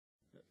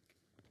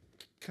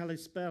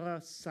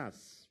Kalispera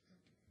Sas.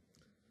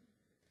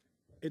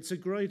 It's a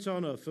great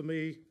honor for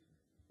me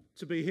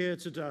to be here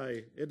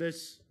today in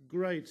this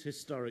great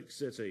historic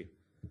city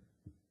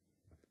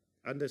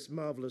and this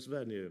marvelous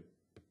venue.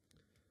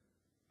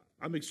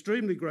 I'm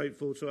extremely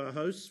grateful to our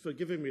hosts for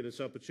giving me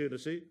this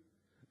opportunity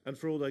and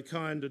for all their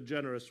kind and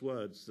generous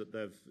words that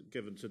they've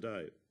given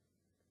today,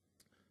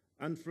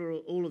 and for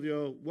all of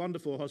your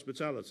wonderful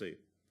hospitality.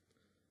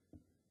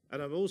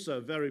 And I'm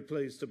also very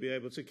pleased to be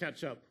able to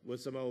catch up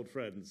with some old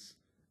friends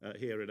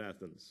here in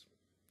Athens.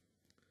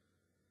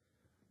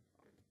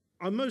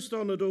 I'm most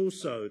honored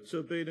also to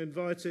have been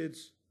invited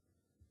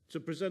to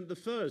present the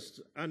first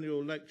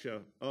annual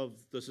lecture of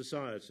the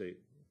Society,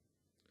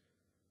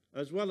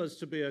 as well as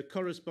to be a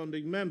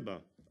corresponding member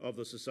of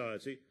the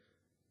Society.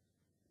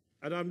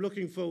 And I'm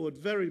looking forward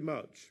very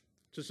much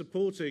to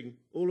supporting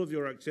all of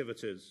your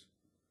activities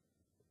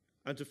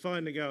and to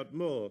finding out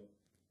more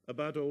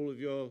about all of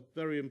your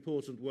very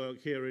important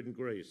work here in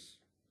Greece,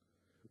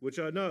 which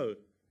I know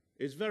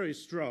is very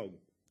strong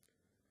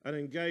and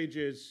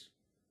engages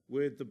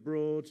with the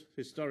broad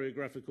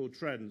historiographical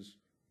trends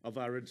of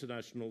our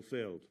international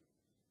field.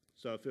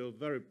 So I feel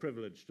very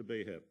privileged to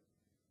be here.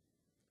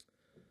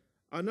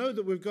 I know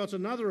that we've got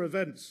another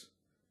event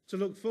to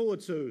look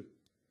forward to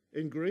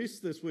in Greece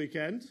this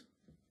weekend,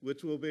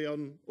 which will be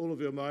on all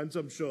of your minds,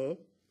 I'm sure.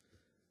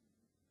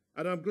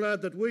 And I'm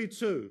glad that we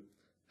too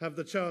have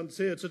the chance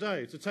here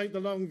today to take the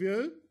long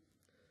view,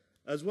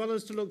 as well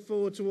as to look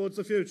forward towards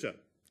the future.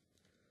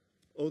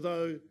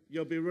 Although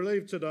you'll be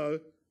relieved to know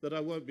that I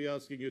won't be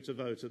asking you to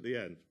vote at the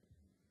end.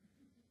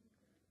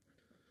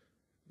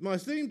 My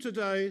theme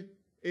today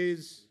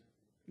is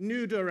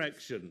new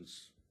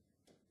directions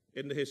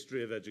in the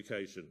history of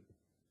education.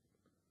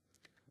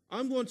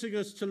 I'm wanting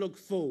us to look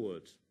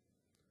forward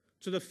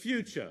to the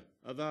future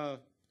of our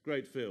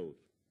great field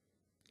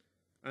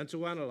and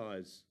to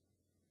analyse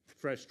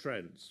fresh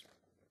trends.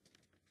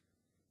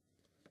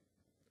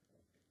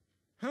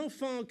 How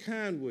far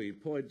can we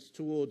point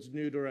towards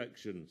new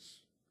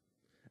directions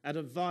and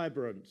a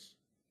vibrant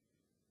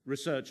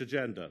research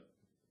agenda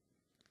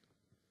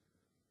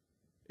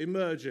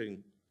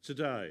emerging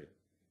today,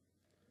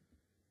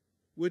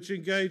 which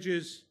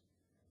engages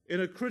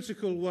in a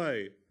critical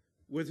way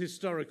with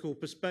historical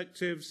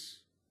perspectives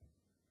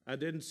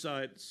and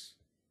insights,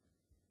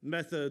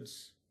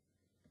 methods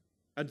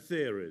and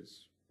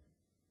theories?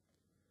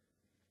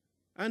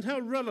 And how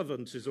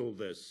relevant is all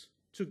this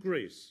to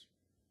Greece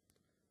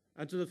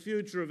and to the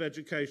future of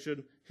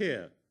education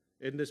here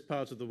in this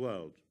part of the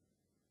world?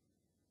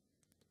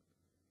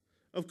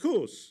 Of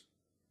course,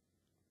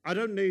 I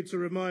don't need to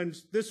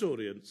remind this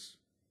audience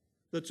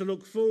that to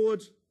look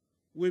forward,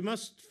 we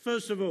must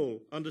first of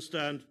all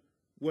understand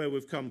where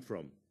we've come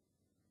from,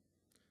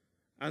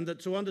 and that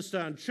to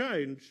understand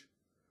change,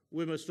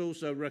 we must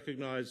also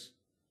recognise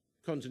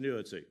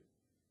continuity.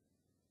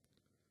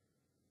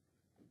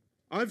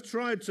 I've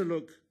tried to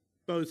look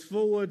both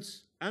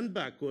forwards and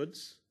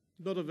backwards,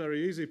 not a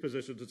very easy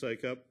position to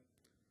take up,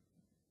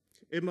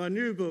 in my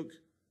new book,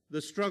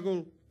 The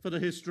Struggle for the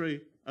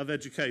History of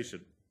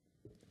Education.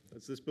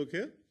 That's this book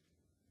here.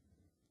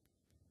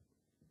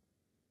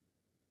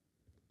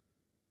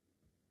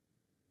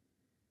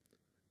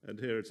 And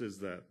here it is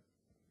there.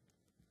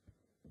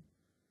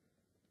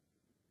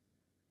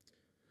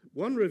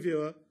 One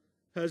reviewer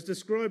has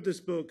described this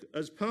book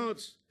as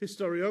part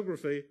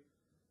historiography,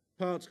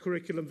 part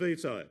curriculum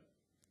vitae.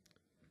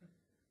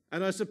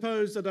 And I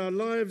suppose that our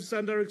lives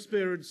and our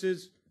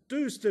experiences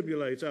do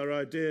stimulate our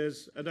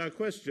ideas and our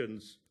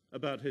questions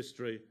about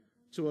history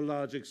to a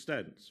large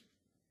extent.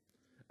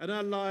 And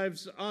our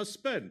lives are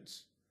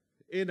spent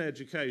in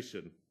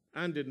education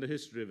and in the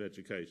history of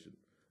education.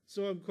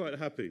 So I'm quite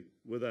happy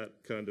with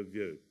that kind of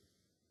view.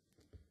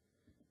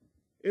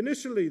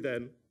 Initially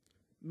then,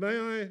 may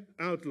I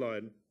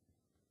outline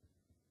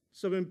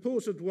some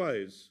important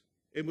ways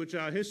in which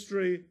our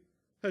history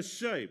has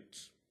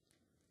shaped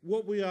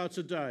what we are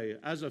today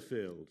as a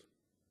field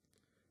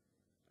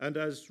and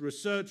as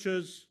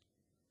researchers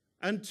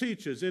and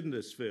teachers in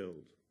this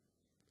field,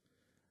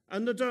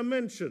 and the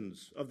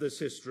dimensions of this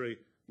history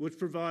which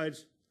provide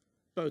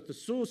both the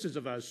sources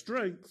of our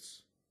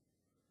strengths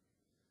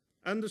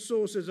and the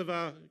sources of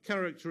our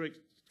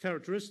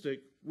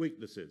characteristic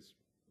weaknesses.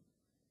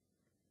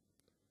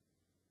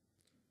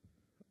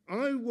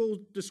 I will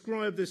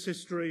describe this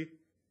history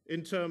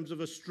in terms of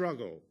a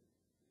struggle,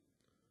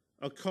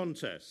 a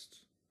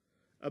contest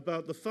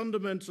about the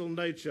fundamental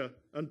nature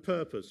and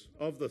purpose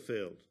of the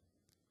field,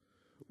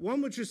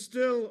 one which is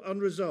still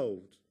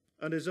unresolved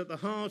and is at the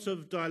heart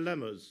of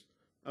dilemmas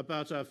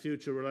about our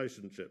future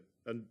relationship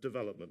and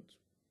development.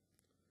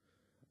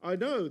 I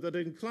know that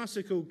in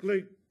classical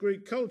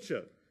Greek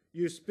culture,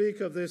 you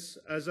speak of this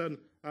as an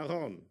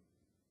agon,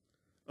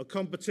 a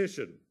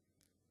competition,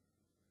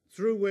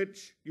 through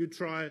which you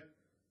try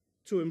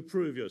to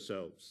improve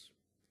yourselves.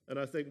 And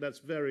I think that's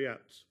very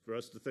apt for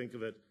us to think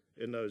of it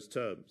in those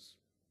terms.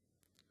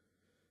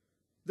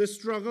 This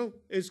struggle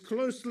is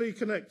closely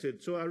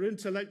connected to our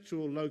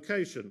intellectual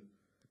location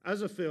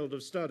as a field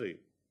of study.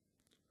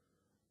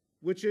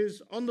 which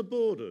is on the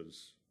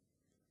borders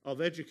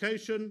of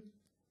education,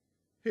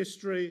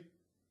 history,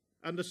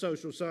 and the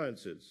social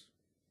sciences.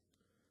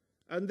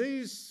 And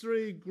these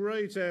three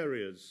great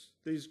areas,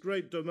 these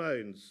great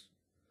domains,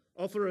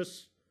 offer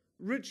us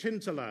rich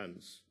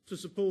hinterlands to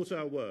support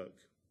our work,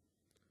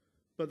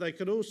 but they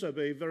can also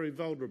be very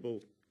vulnerable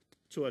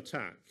to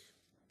attack.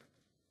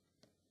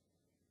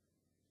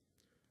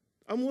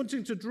 I'm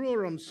wanting to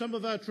draw on some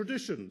of our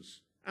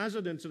traditions as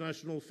an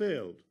international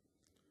field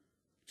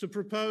to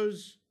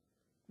propose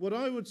what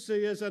I would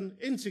see as an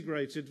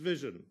integrated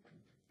vision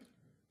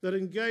that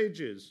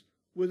engages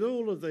with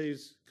all of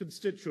these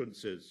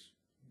constituencies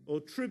or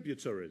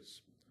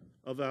tributaries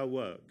of our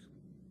work.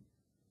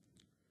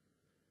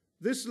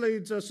 This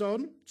leads us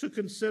on to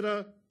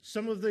consider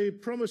some of the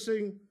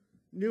promising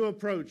new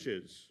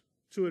approaches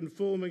to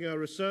informing our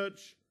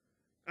research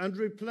and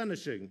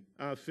replenishing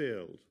our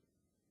field.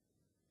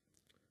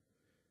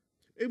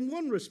 In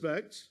one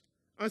respect,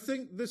 I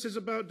think this is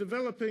about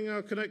developing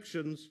our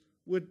connections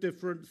with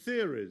different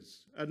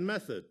theories and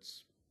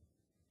methods,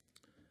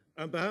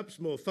 and perhaps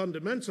more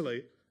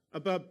fundamentally,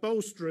 about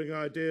bolstering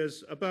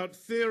ideas about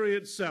theory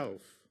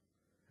itself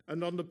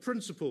and on the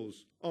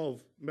principles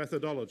of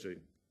methodology.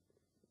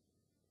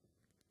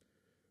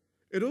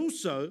 It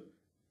also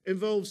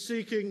involves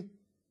seeking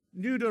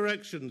new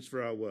directions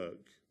for our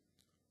work,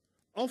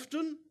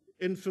 often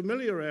in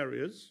familiar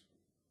areas,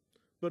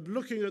 but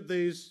looking at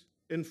these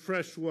in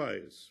fresh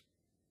ways.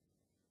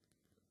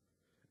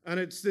 And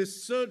it's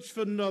this search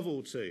for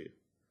novelty,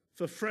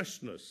 for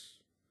freshness,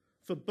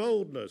 for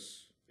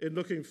boldness in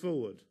looking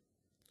forward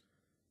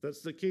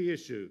that's the key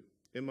issue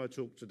in my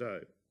talk today.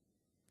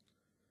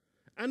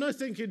 And I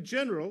think in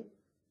general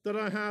that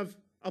I have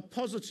a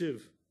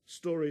positive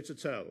story to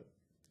tell,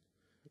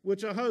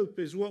 which I hope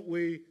is what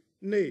we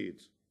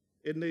need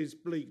in these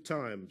bleak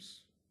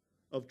times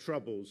of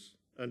troubles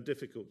and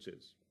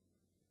difficulties.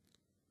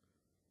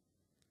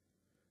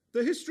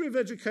 The history of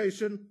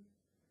education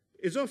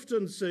is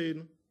often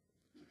seen,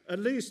 at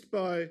least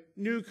by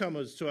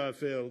newcomers to our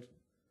field,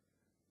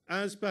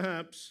 as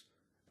perhaps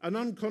an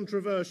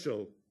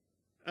uncontroversial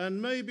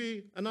and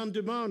maybe an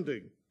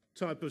undemanding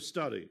type of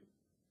study,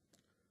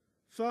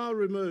 far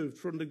removed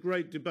from the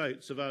great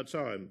debates of our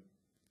time,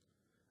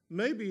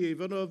 maybe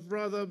even of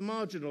rather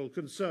marginal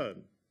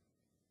concern.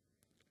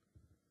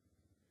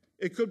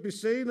 It could be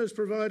seen as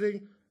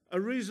providing a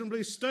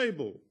reasonably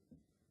stable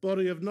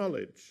body of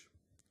knowledge,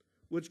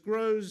 which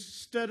grows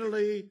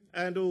steadily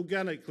and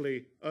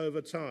organically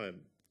over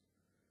time,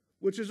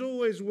 which is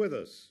always with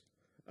us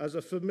as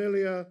a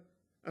familiar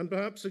and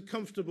perhaps a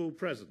comfortable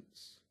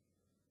presence,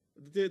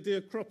 the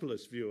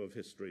Acropolis view of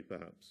history,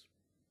 perhaps.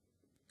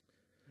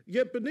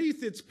 Yet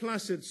beneath its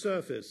placid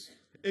surface,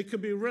 it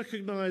can be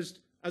recognized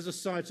as a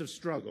site of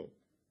struggle.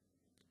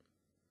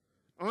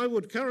 I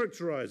would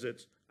characterize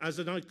it as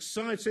an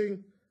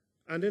exciting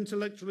and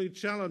intellectually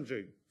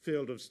challenging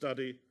field of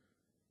study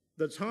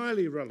that's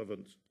highly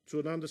relevant to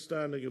an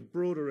understanding of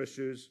broader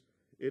issues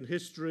in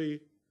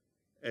history,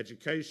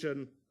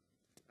 education,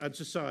 and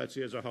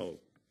society as a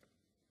whole.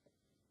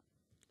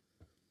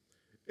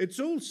 It's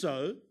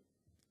also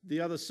the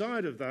other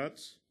side of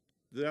that,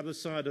 the other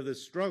side of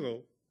this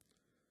struggle,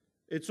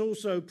 it's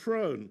also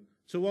prone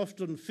to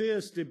often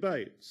fierce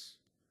debates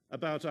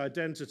about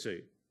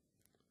identity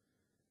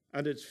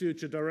and its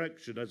future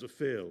direction as a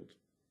field.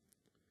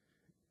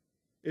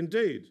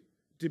 Indeed,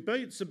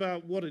 debates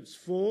about what it's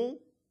for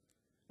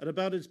and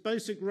about its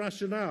basic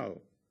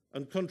rationale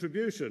and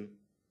contribution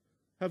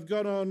have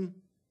gone on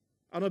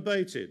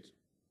unabated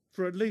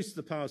for at least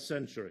the past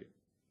century.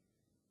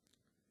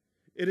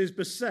 It is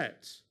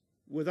beset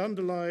with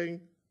underlying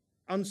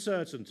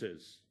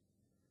uncertainties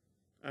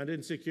and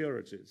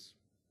insecurities.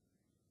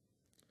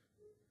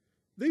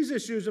 These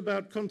issues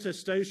about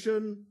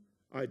contestation,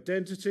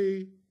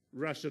 identity,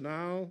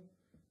 rationale,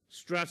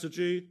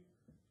 strategy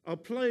are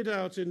played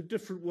out in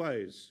different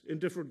ways in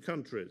different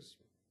countries.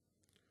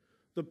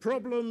 The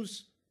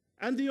problems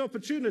and the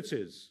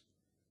opportunities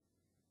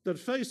that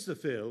face the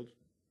field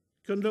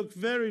can look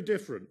very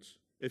different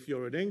if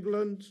you're in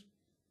England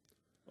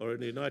or in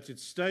the United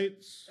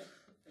States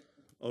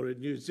or in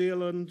New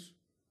Zealand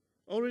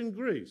or in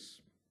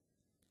Greece.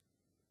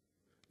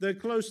 They're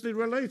closely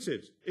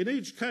related, in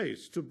each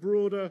case, to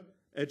broader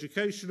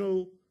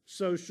educational,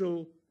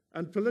 social,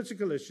 and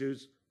political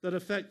issues that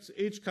affect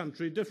each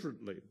country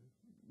differently.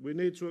 We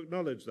need to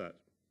acknowledge that.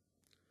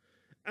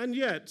 And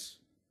yet,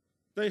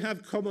 they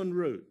have common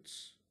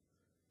roots.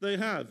 They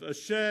have a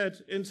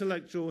shared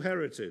intellectual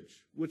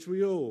heritage, which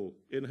we all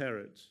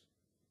inherit.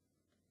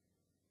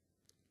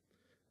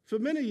 For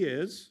many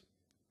years,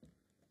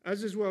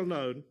 as is well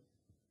known,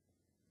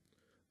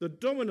 the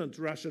dominant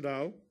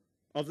rationale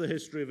of the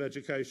history of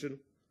education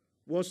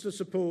was to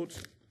support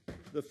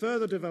the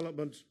further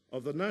development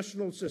of the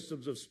national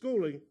systems of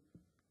schooling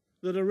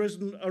that had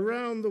arisen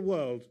around the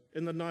world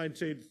in the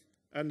 19th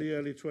and the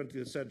early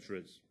 20th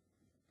centuries.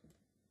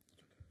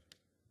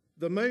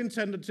 The main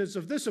tendencies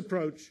of this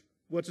approach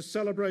were to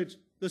celebrate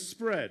the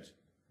spread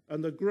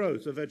and the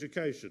growth of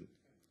education,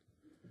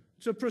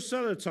 to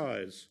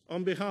proselytize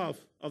on behalf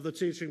of the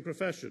teaching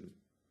profession,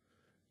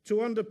 to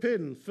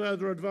underpin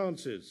further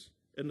advances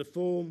in the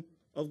form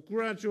of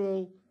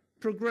gradual,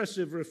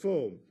 progressive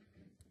reform,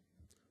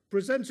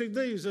 presenting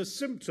these as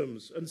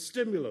symptoms and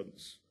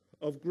stimulants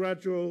of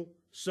gradual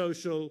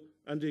social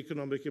and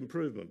economic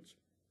improvement.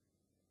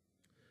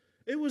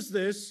 It was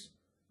this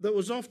that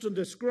was often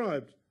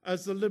described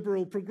as the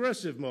liberal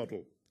progressive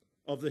model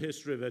of the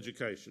history of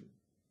education,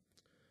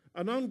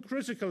 an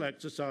uncritical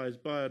exercise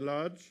by and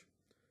large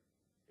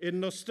in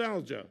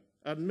nostalgia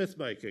and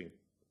myth-making,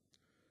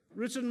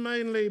 written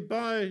mainly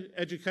by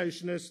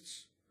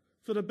educationists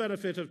for the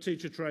benefit of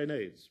teacher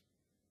trainees.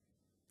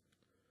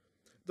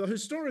 The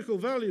historical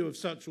value of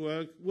such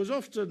work was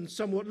often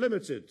somewhat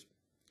limited,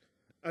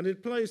 and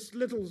it placed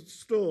little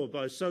store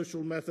by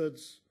social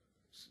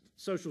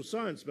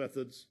science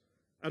methods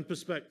and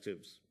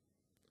perspectives.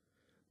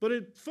 But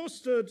it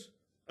fostered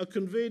a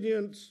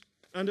convenient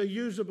and a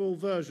usable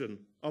version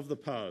of the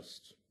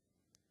past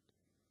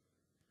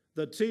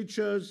that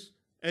teachers,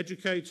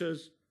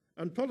 educators,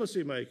 and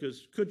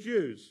policymakers could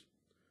use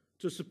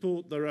to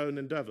support their own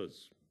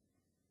endeavours.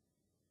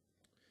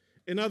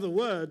 In other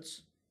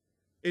words,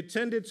 it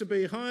tended to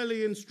be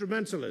highly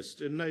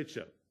instrumentalist in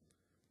nature,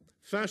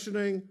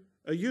 fashioning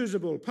a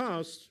usable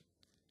past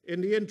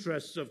in the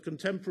interests of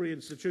contemporary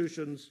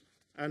institutions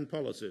and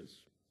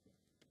policies.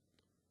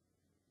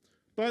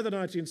 By the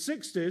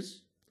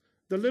 1960s,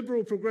 the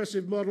liberal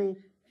progressive model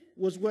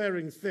was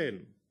wearing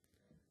thin.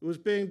 It was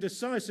being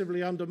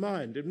decisively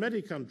undermined, in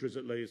many countries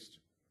at least,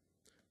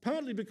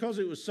 partly because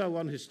it was so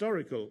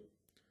unhistorical,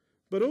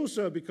 but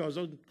also because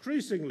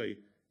increasingly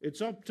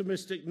its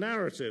optimistic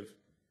narrative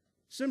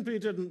simply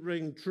didn't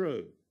ring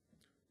true,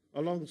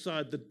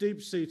 alongside the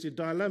deep-seated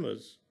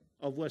dilemmas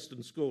of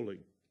Western schooling.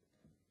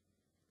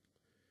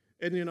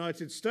 In the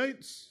United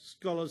States,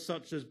 scholars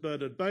such as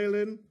Bernard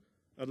Bailyn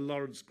and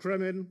Lawrence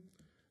Kremin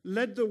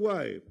led the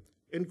way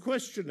in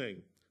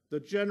questioning the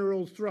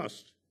general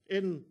thrust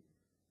in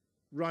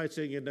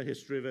writing in the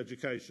history of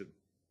education.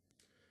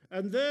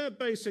 And their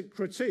basic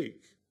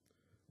critique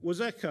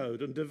was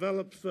echoed and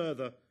developed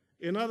further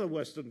in other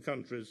Western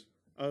countries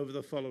over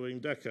the following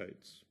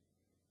decades.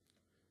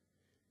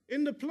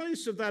 In the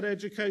place of that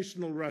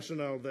educational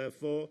rationale,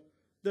 therefore,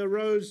 there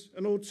rose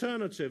an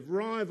alternative,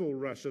 rival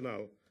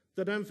rationale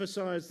that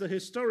emphasized the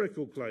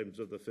historical claims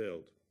of the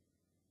field.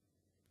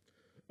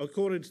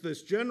 According to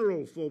this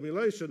general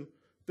formulation,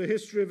 the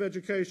history of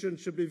education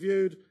should be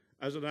viewed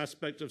as an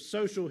aspect of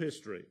social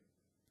history,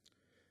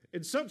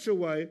 in such a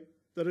way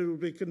that it would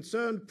be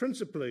concerned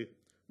principally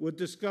with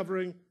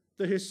discovering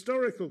the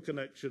historical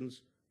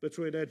connections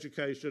between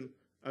education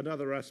and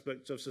other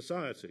aspects of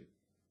society.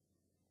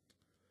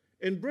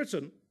 In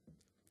Britain,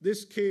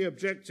 this key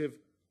objective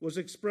was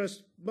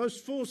expressed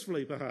most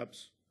forcefully,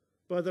 perhaps,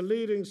 by the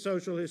leading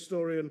social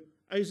historian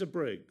Asa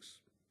Briggs,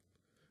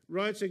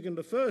 writing in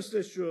the first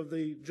issue of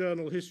the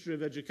journal History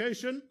of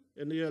Education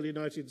in the early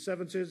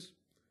 1970s,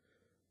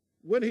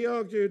 when he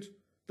argued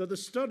that the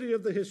study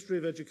of the history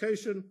of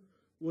education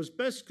was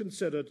best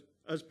considered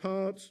as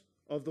part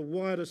of the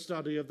wider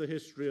study of the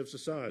history of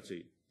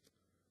society.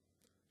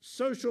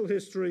 Social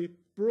history,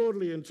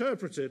 broadly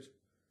interpreted,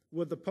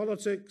 with the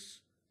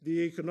politics,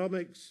 the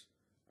economics,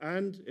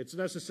 and, it's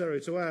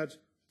necessary to add,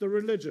 the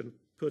religion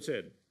put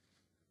in.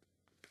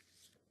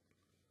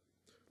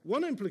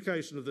 One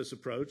implication of this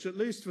approach, at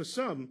least for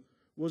some,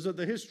 was that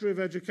the history of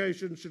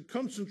education should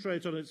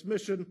concentrate on its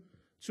mission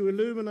to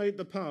illuminate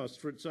the past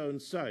for its own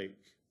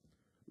sake,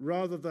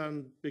 rather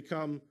than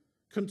become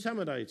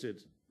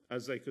contaminated,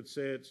 as they could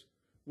see it,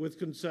 with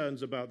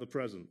concerns about the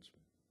present.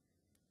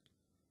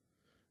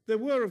 There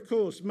were, of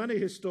course, many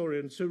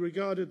historians who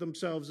regarded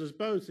themselves as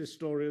both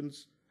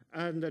historians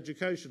and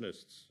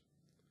educationists.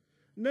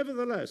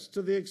 Nevertheless,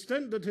 to the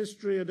extent that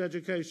history and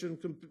education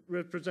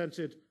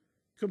represented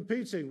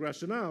competing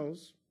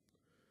rationales,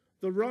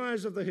 the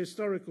rise of the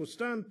historical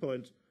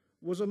standpoint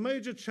was a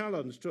major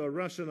challenge to a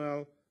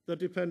rationale that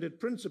depended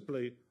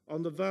principally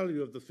on the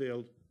value of the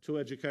field to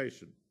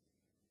education.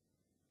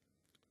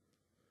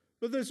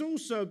 But there's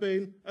also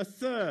been a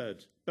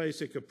third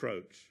basic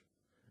approach,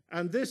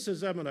 and this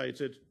has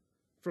emanated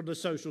from the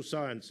social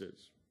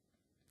sciences.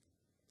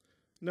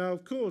 Now,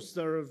 of course,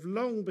 there have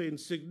long been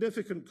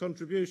significant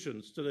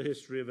contributions to the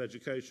history of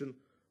education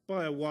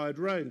by a wide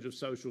range of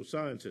social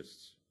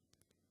scientists.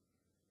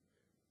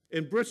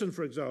 In Britain,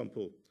 for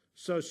example,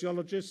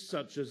 sociologists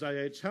such as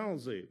A.H.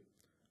 Halsey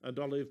and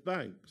Olive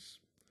Banks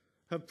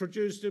have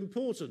produced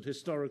important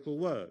historical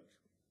work.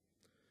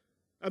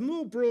 And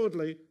more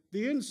broadly,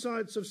 the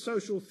insights of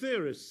social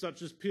theorists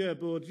such as Pierre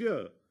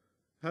Bourdieu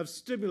have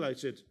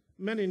stimulated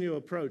many new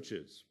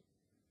approaches.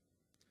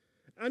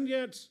 And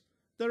yet,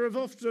 there have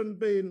often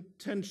been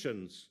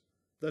tensions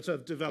that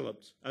have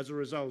developed as a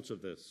result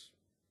of this.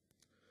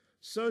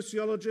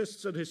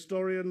 Sociologists and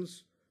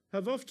historians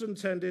have often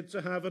tended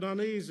to have an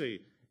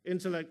uneasy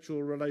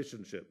intellectual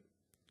relationship,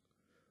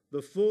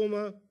 the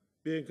former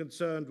being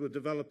concerned with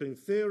developing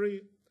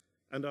theory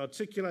and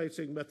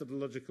articulating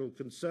methodological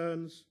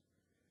concerns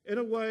in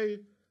a way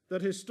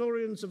that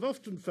historians have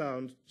often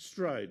found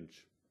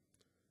strange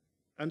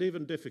and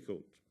even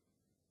difficult.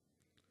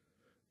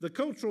 The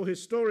cultural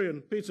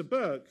historian Peter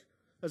Burke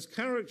has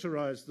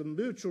characterized the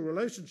mutual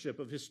relationship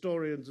of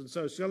historians and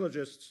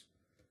sociologists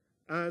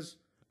as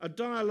a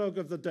dialogue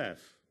of the deaf,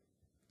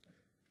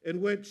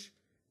 in which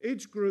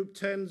each group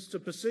tends to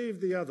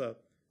perceive the other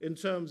in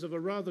terms of a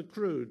rather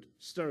crude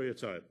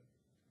stereotype.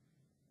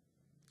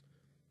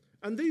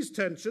 And these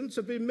tensions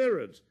have been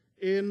mirrored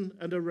in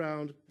and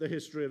around the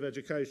history of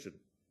education.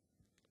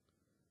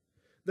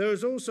 There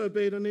has also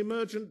been an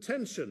emergent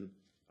tension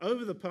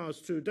over the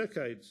past 2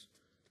 decades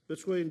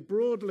between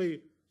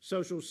broadly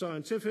social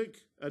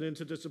scientific and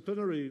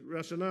interdisciplinary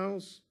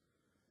rationales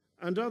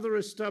and other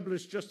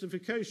established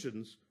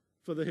justifications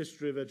for the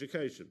history of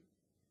education.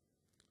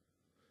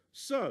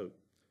 So,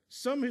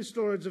 some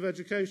historians of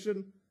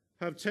education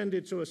have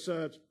tended to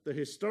assert the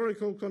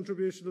historical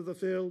contribution of the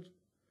field,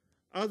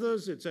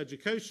 others its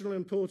educational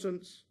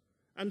importance,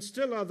 and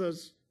still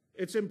others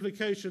its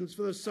implications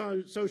for the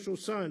social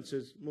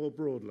sciences more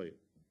broadly.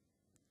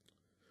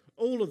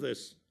 All of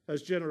this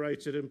has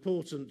generated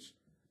important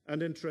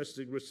and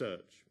interesting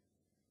research.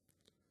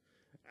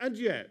 And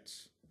yet,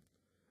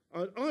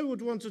 I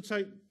would want to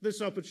take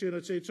this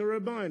opportunity to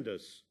remind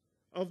us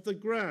of the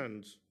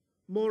grand,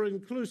 more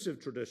inclusive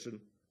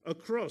tradition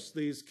across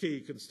these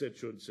key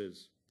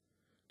constituencies,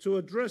 to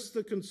address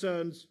the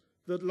concerns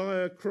that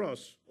lie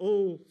across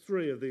all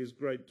 3 of these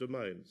great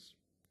domains.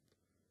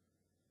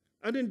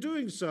 And in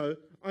doing so,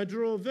 I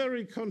draw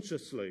very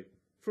consciously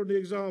from the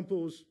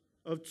examples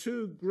of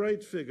 2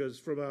 great figures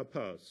from our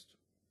past.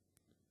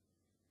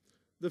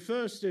 The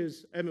first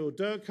is Emil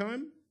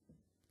Durkheim,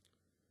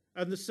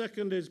 and the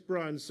second is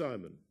Brian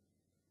Simon.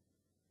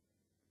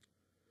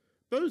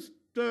 Both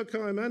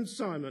Durkheim and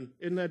Simon,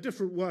 in their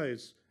different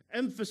ways,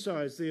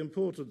 emphasize the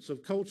importance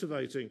of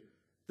cultivating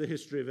the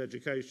history of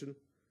education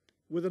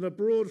within a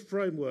broad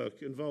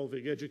framework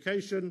involving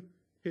education,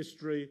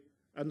 history,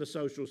 and the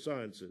social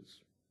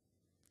sciences.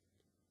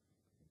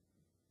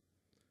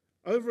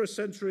 Over a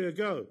century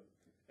ago,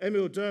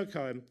 Emil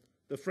Durkheim,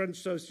 the French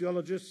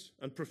sociologist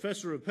and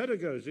professor of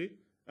pedagogy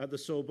at the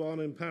Sorbonne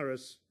in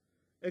Paris,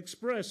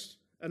 expressed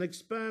an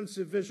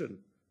expansive vision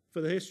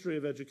for the history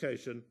of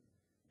education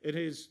in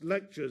his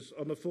lectures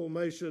on the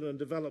formation and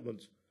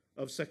development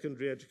of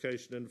secondary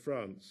education in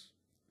France.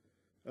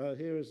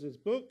 Here is his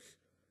book,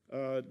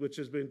 which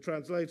has been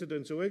translated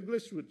into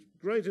English with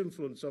great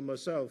influence on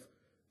myself,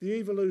 The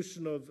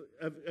Evolution of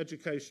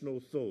Educational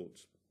Thought.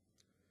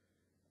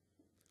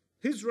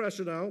 His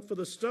rationale for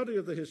the study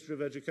of the history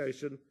of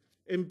education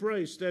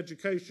embraced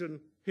education,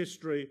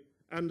 history,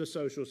 and the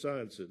social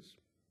sciences.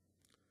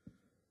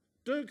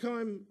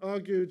 Durkheim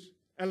argued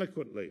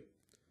eloquently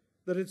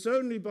that it's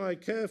only by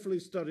carefully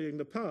studying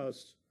the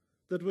past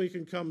that we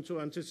can come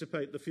to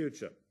anticipate the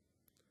future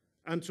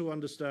and to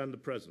understand the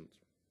present,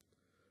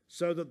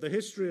 so that the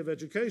history of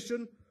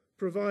education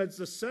provides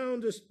the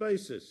soundest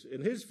basis,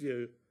 in his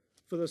view,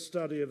 for the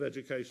study of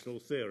educational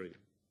theory.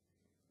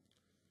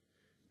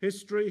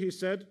 History, he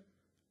said,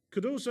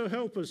 could also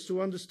help us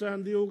to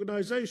understand the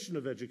organisation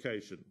of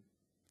education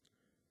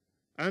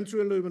and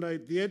to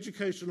illuminate the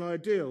educational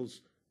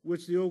ideals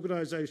which the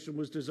organisation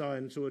was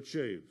designed to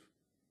achieve.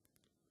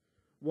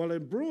 While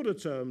in broader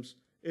terms,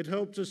 it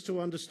helped us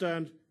to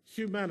understand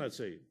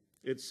humanity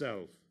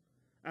itself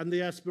and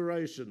the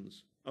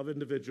aspirations of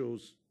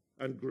individuals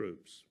and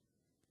groups.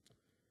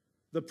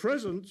 The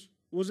present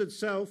was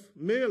itself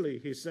merely,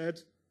 he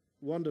said,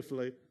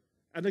 wonderfully,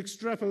 an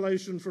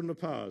extrapolation from the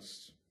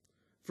past,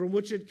 from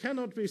which it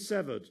cannot be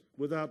severed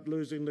without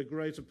losing the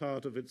greater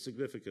part of its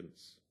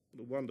significance.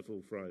 What a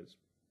wonderful phrase.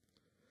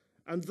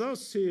 And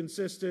thus, he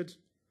insisted,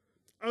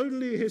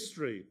 only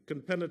history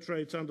can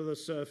penetrate under the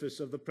surface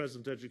of the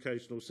present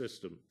educational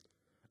system.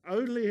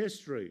 Only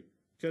history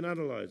can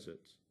analyse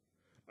it.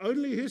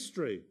 Only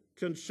history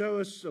can show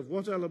us of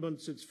what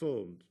elements it's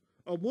formed,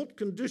 on what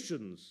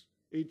conditions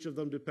each of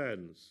them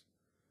depends,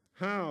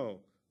 how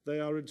they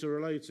are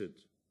interrelated.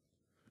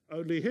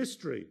 Only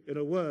history, in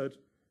a word,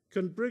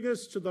 can bring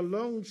us to the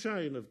long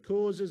chain of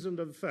causes and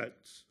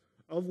effects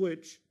of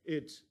which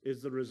it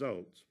is the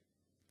result.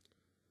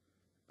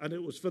 And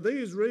it was for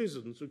these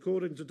reasons,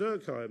 according to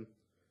Durkheim,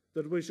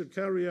 that we should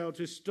carry out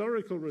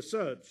historical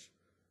research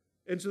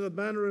into the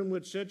manner in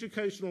which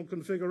educational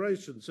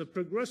configurations have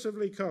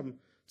progressively come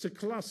to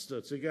cluster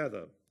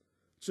together,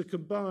 to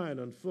combine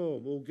and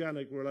form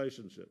organic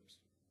relationships.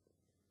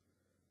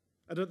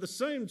 And at the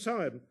same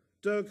time,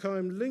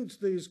 Durkheim linked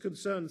these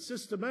concerns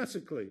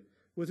systematically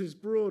with his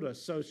broader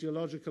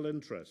sociological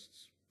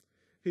interests.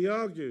 He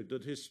argued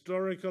that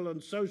historical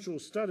and social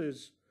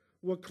studies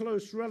were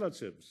close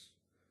relatives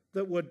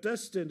that were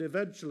destined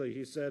eventually,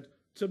 he said,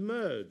 to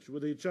merge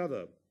with each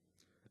other,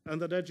 and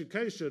that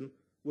education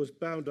was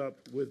bound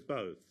up with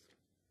both.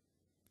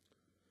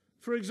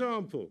 For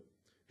example,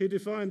 he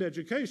defined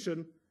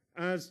education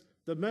as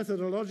the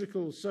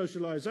methodological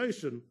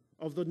socialization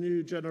of the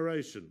new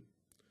generation,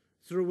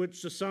 through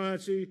which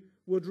society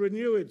would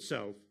renew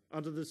itself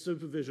under the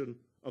supervision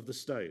of the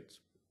state.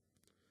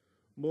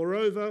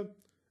 Moreover,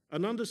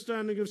 An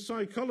understanding of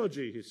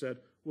psychology, he said,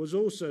 was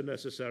also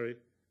necessary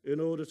in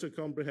order to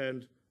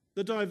comprehend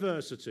the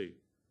diversity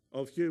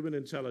of human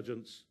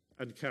intelligence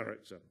and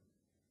character.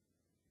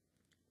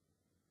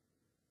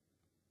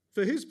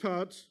 For his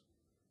part,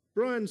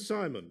 Brian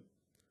Simon,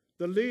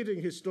 the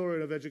leading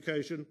historian of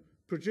education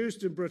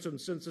produced in Britain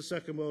since the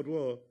Second World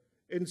War,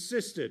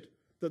 insisted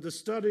that the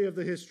study of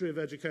the history of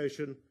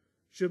education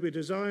should be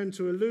designed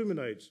to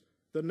illuminate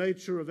the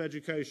nature of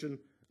education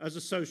as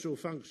a social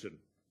function,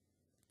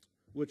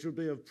 which would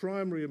be of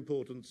primary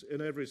importance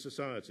in every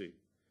society.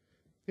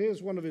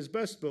 Here's one of his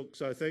best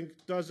books, I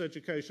think, Does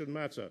Education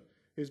Matter?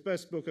 His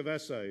best book of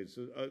essays.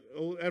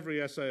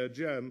 Every essay a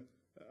gem,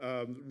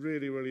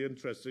 really, really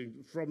interesting.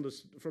 From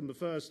the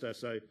first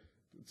essay,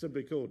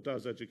 simply called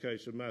Does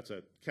Education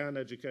Matter? Can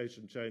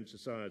Education Change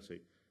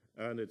Society?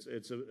 And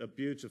it's a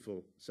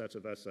beautiful set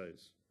of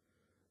essays.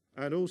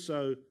 And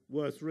also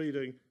worth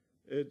reading,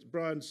 it's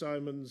Brian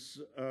Simon's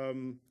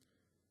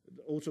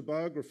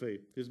autobiography,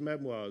 his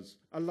memoirs,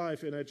 A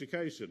Life in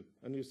Education.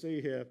 And you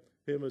see here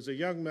him as a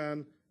young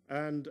man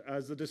and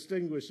as the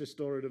distinguished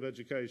historian of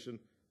education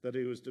that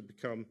he was to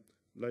become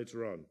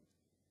later on.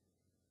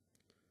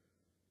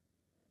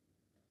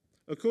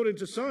 According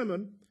to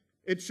Simon,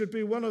 it should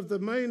be one of the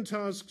main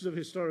tasks of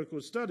historical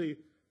study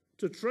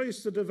to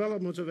trace the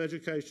development of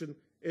education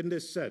in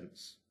this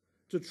sense,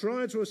 to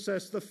try to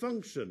assess the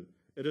function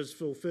it has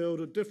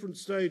fulfilled at different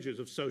stages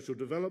of social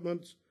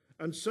development,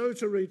 and so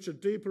to reach a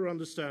deeper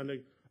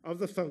understanding of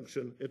the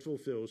function it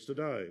fulfills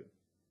today.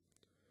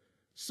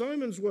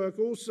 Simon's work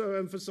also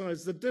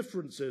emphasized the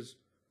differences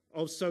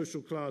of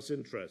social class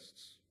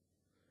interests.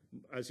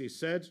 As he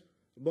said,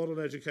 modern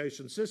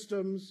education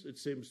systems, it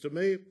seems to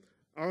me,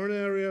 are an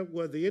area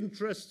where the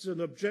interests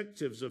and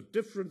objectives of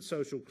different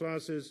social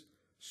classes,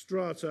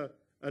 strata,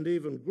 and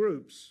even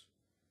groups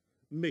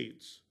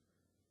meet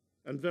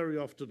and very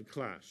often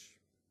clash.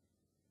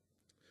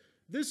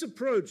 This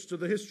approach to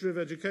the history of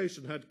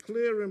education had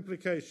clear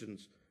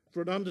implications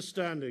for an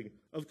understanding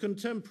of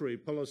contemporary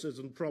policies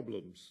and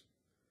problems.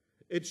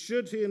 It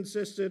should, he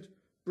insisted,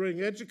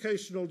 bring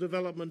educational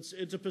developments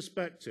into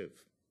perspective,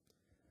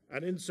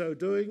 and in so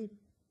doing,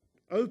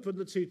 open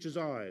the teacher's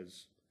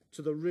eyes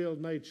to the real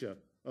nature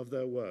of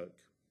their work.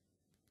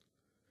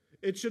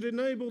 It should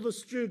enable the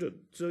student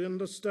to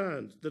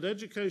understand that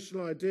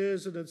educational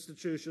ideas and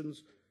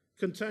institutions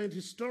contained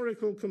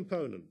historical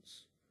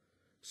components,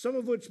 some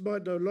of which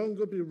might no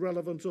longer be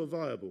relevant or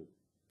viable,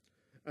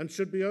 and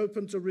should be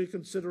open to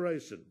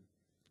reconsideration.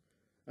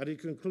 And he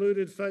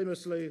concluded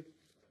famously,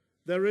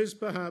 there is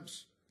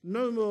perhaps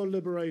no more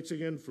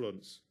liberating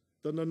influence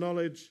than the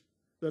knowledge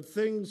that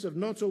things have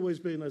not always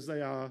been as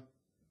they are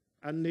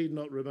and need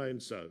not remain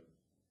so.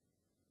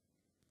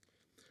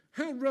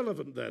 How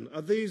relevant, then,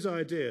 are these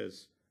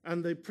ideas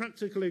and the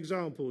practical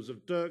examples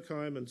of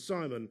Durkheim and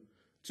Simon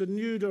to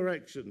new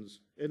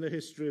directions in the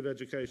history of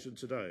education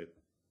today?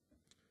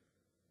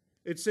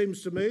 It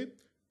seems to me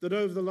that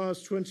over the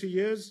last 20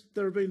 years,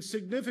 there have been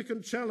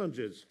significant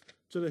challenges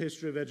to the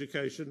history of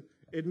education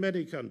in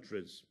many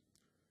countries,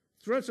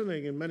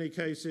 threatening in many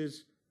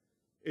cases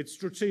its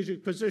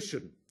strategic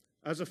position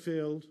as a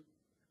field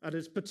and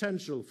its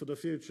potential for the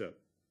future.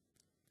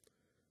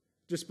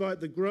 Despite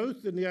the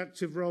growth in the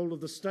active role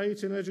of the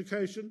state in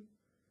education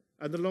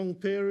and the long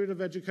period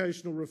of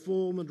educational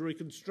reform and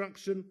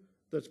reconstruction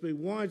that's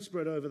been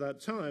widespread over that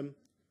time,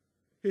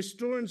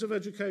 historians of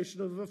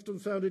education have often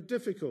found it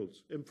difficult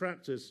in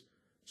practice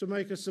to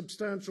make a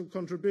substantial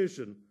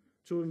contribution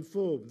to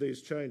inform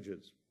these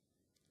changes.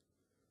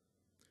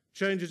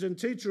 Changes in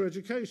teacher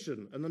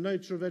education and the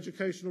nature of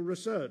educational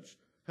research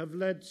have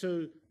led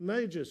to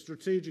major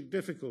strategic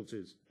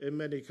difficulties in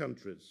many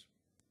countries.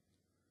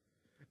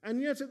 And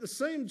yet, at the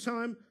same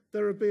time,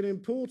 there have been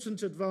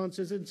important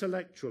advances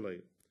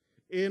intellectually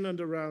in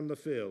and around the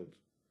field,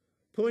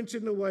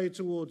 pointing the way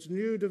towards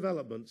new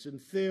developments in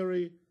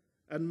theory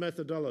and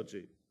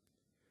methodology.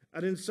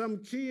 And in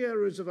some key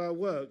areas of our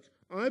work,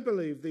 I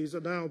believe these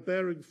are now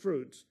bearing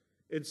fruit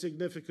in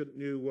significant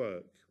new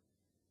work.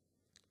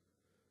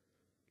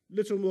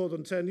 Little more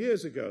than 10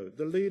 years ago,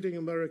 the leading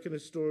American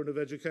historian of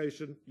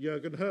education,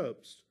 Jürgen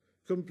Herbst,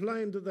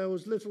 complained that there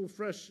was little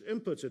fresh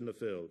input in the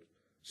field,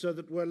 so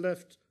that we're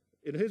left,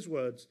 in his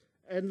words,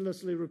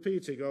 endlessly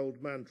repeating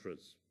old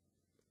mantras.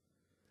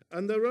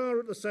 And there are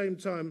at the same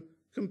time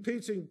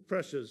competing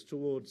pressures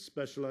towards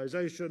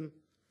specialization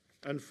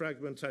and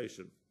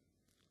fragmentation.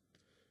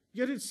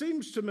 Yet it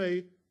seems to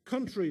me,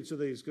 contrary to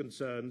these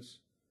concerns,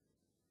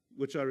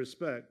 which I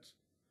respect,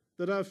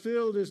 that our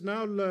field is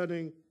now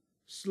learning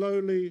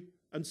slowly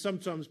and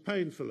sometimes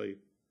painfully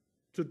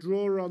to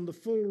draw on the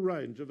full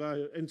range of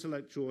our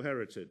intellectual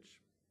heritage.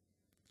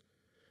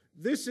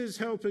 This is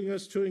helping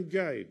us to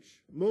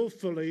engage more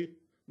fully,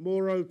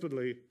 more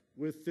openly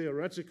with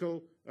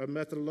theoretical and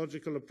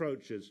methodological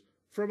approaches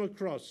from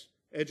across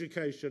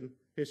education,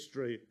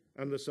 history,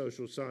 and the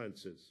social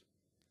sciences.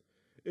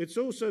 It's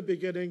also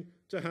beginning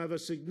to have a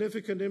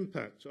significant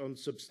impact on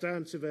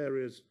substantive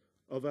areas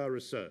of our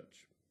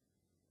research.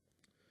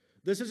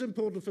 This is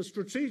important for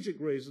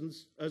strategic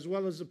reasons as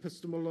well as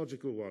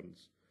epistemological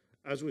ones,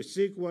 as we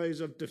seek ways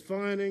of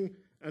defining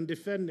and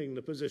defending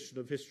the position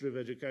of history of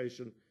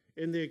education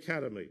in the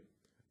academy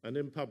and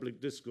in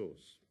public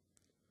discourse.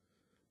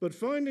 But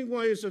finding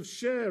ways of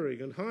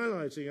sharing and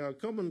highlighting our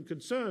common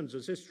concerns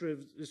as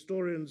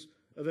historians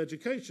of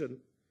education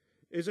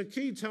is a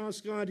key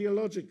task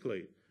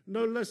ideologically,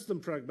 no less than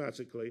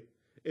pragmatically,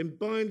 in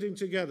binding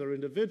together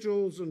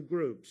individuals and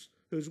groups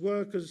whose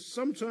work has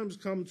sometimes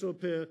come to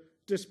appear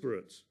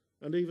disparate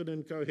and even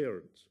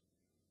incoherent.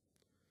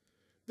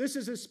 This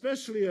is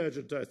especially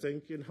urgent, I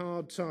think, in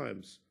hard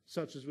times,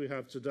 such as we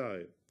have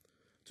today,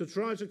 to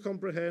try to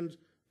comprehend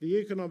the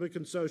economic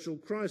and social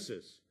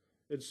crisis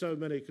in so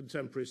many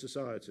contemporary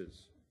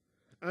societies,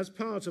 as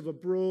part of a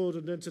broad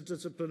and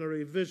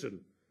interdisciplinary vision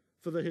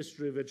for the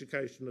history of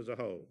education as a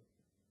whole.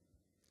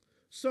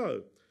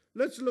 So,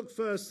 let's look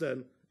first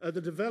then at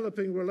the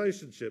developing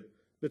relationship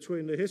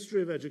between the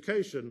history of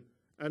education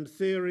and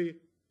theory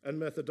and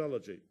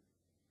methodology.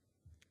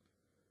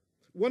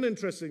 One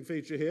interesting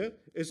feature here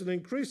is an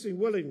increasing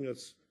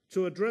willingness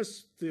to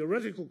address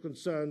theoretical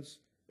concerns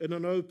in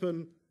an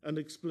open and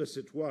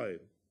explicit way.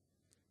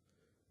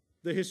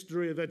 The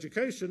history of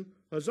education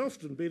has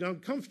often been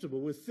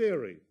uncomfortable with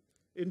theory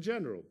in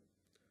general,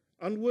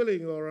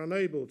 unwilling or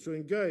unable to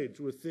engage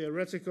with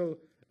theoretical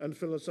and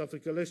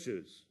philosophical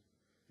issues,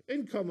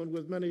 in common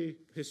with many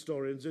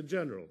historians in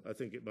general, I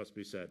think it must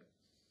be said.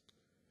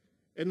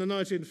 In the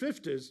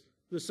 1950s,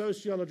 the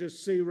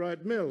sociologist C.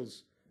 Wright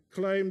Mills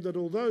claimed that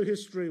although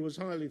history was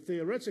highly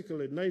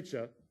theoretical in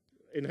nature,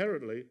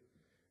 inherently,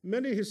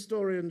 many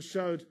historians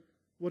showed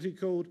what he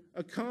called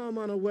a calm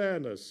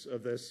unawareness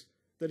of this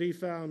that he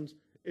found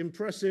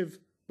impressive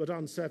but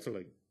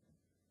unsettling.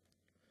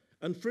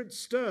 And Fritz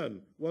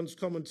Stern once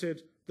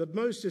commented that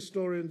most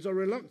historians are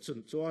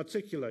reluctant to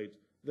articulate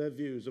their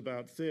views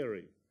about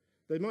theory.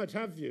 They might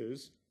have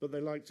views, but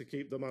they like to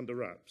keep them under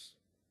wraps.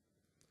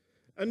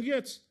 And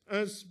yet,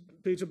 as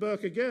Peter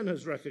Burke again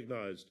has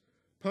recognised,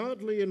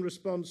 partly in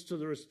response to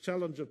the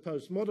challenge of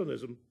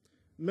postmodernism,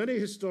 many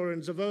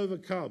historians have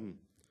overcome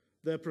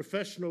their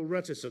professional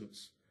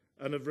reticence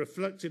and have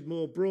reflected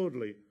more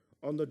broadly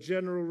on the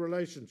general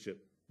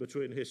relationship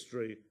between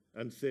history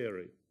and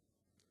theory.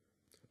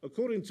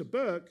 According to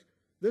Burke,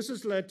 this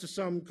has led to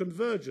some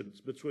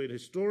convergence between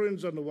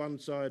historians on the one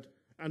side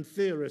and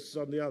theorists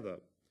on the other,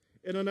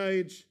 in an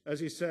age, as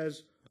he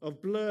says,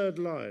 of blurred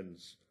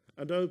lines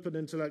and open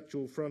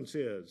intellectual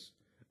frontiers,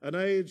 an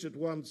age at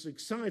once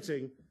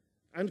exciting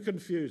and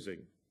confusing.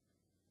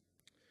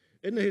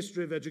 In the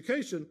history of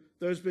education,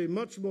 there has been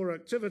much more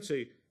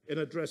activity in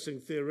addressing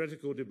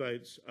theoretical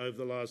debates over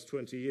the last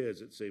 20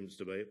 years, it seems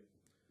to me.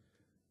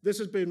 This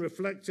has been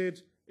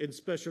reflected in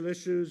special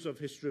issues of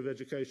History of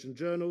Education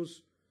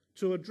journals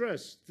to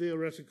address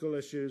theoretical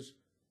issues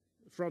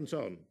front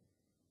on,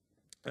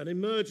 an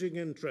emerging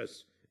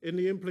interest in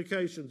the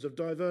implications of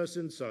diverse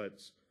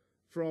insights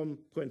from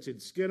Quentin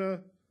Skinner,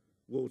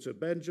 Walter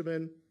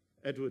Benjamin,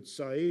 Edward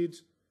Said,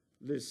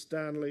 Liz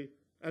Stanley,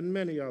 and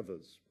many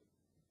others.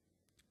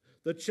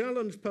 The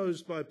challenge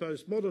posed by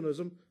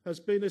postmodernism has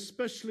been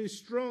especially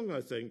strong,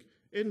 I think,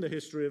 in the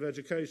history of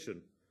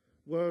education,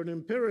 where an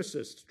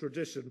empiricist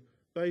tradition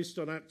based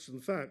on acts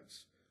and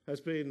facts has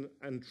been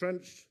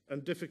entrenched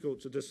and difficult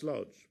to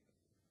dislodge.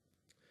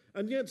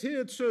 And yet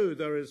here too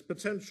there is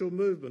potential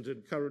movement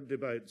in current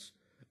debates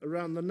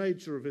around the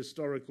nature of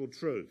historical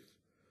truth,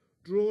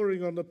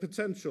 drawing on the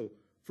potential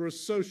for a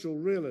social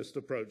realist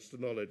approach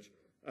to knowledge,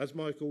 as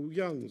Michael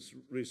Young's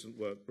recent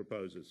work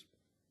proposes.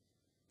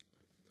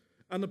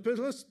 And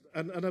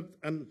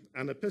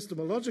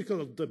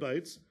epistemological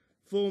debates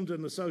formed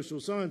in the social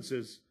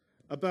sciences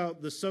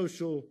about the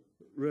social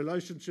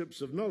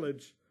relationships of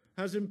knowledge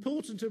has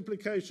important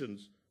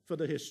implications for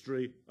the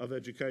history of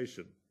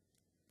education.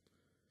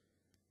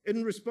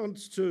 In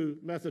response to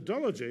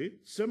methodology,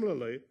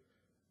 similarly,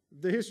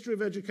 the history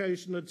of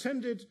education had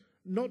tended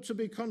not to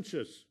be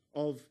conscious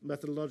of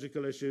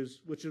methodological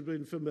issues which had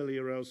been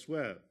familiar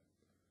elsewhere,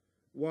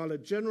 while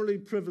it generally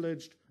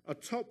privileged a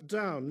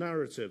top-down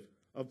narrative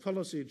of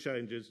policy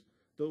changes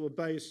that were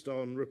based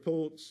on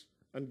reports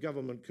and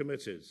government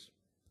committees.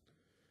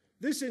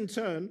 This, in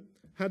turn,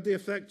 had the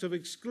effect of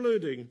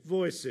excluding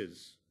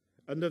voices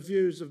and the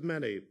views of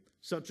many,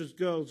 such as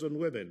girls and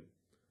women,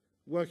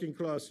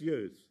 working-class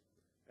youth,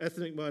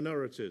 ethnic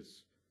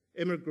minorities,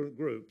 immigrant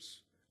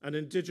groups, and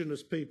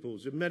indigenous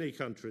peoples in many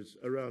countries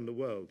around the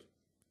world.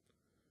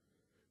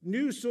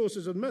 New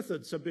sources and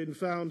methods have been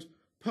found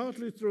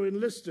partly through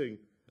enlisting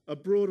a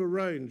broader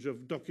range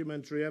of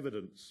documentary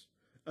evidence,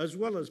 as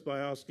well as by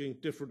asking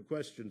different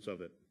questions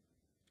of it.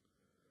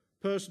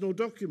 Personal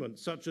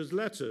documents such as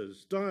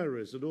letters,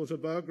 diaries, and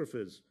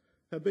autobiographies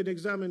have been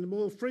examined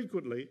more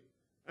frequently,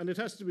 and it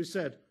has to be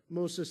said,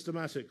 more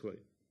systematically.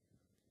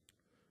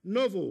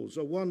 Novels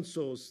are one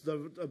source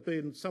that have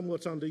been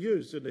somewhat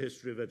underused in the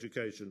history of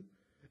education,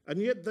 and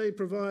yet they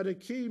provide a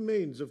key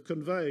means of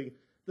conveying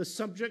the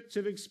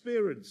subjective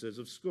experiences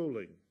of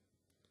schooling.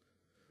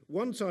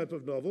 One type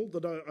of novel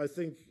that I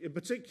think in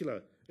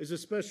particular is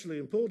especially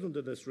important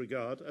in this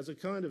regard as a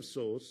kind of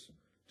source,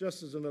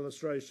 just as an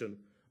illustration,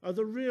 are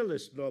the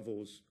realist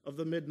novels of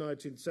the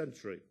mid-19th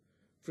century.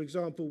 For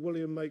example,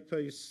 William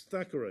Makepeace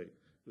Thackeray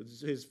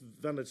with his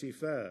Vanity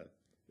Fair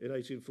in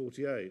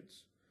 1848,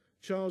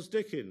 Charles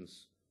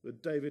Dickens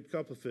with David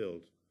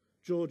Copperfield,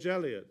 George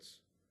Eliot,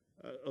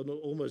 an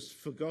almost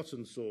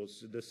forgotten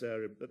source in this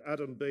area, but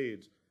Adam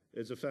Bede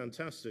is a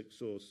fantastic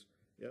source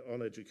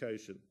on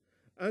education,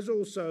 as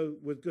also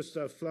with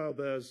Gustave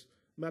Flaubert's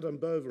Madame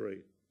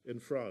Bovary in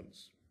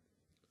France.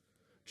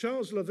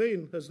 Charles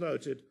Levine has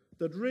noted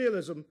that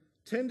realism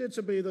tended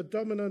to be the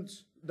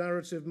dominant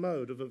narrative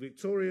mode of a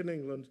Victorian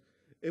England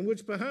in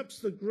which perhaps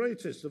the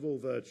greatest of all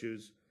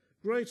virtues,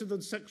 greater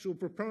than sexual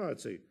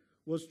propriety,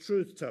 was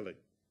truth-telling.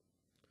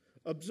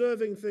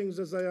 Observing things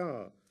as they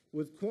are,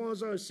 with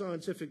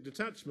quasi-scientific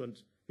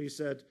detachment, he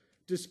said,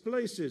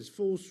 displaces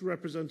false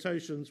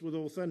representations with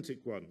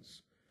authentic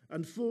ones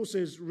and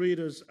forces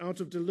readers out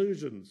of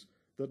delusions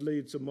that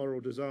lead to moral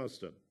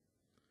disaster.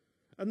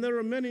 And there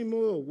are many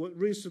more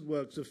recent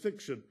works of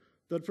fiction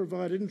that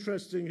provide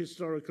interesting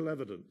historical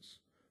evidence,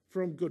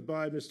 from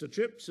Goodbye, Mr.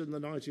 Chips in the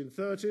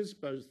 1930s,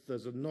 both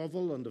as a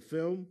novel and a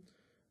film,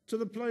 to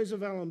the plays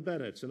of Alan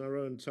Bennett in our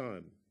own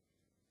time.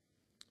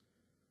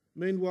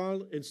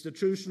 Meanwhile,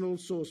 institutional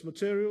source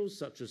materials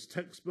such as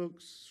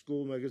textbooks,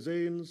 school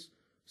magazines,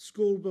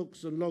 school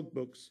books and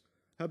logbooks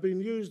have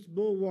been used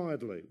more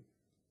widely.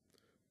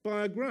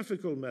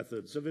 Biographical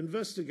methods have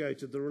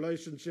investigated the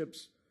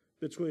relationships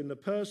between the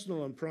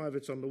personal and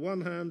private on the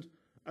one hand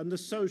and the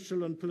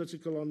social and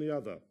political on the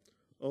other,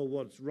 or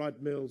what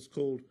Wright Mills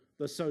called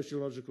the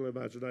sociological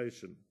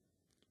imagination.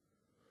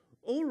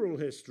 Oral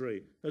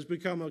history has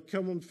become a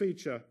common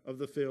feature of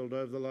the field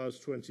over the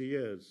last 20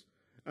 years,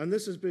 and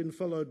this has been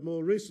followed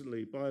more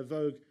recently by a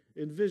vogue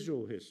in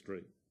visual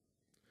history.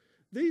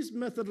 These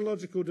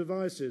methodological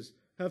devices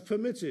have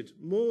permitted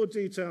more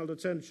detailed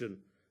attention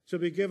to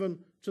be given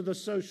to the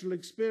social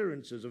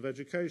experiences of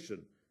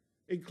education,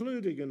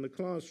 including in the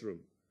classroom,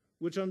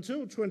 which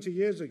until 20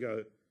 years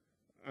ago,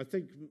 I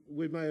think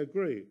we may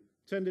agree,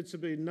 tended to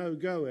be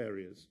no-go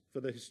areas for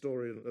the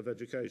historian of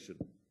education.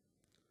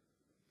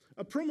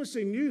 A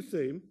promising new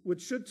theme,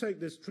 which should take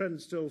this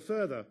trend still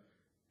further,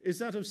 is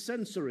that of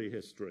sensory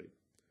history,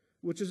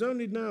 which is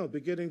only now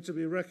beginning to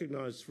be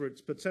recognized for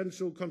its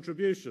potential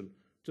contribution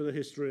to the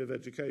history of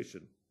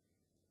education.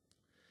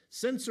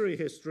 Sensory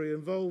history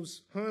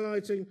involves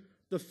highlighting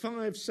the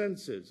 5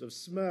 senses of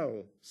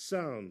smell,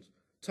 sound,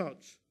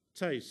 touch,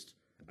 taste,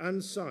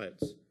 and sight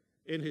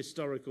in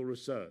historical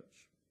research.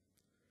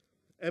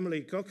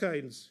 Emily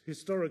Cockaine's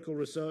historical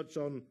research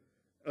on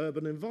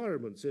urban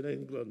environments in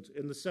England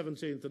in the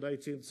 17th and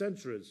 18th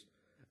centuries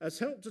has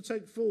helped to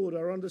take forward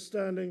our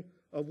understanding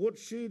of what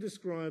she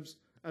describes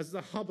as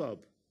the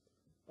hubbub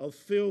of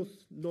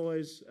filth,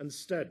 noise, and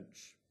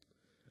stench,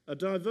 a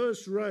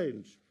diverse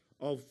range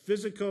of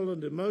physical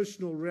and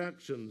emotional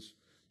reactions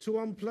to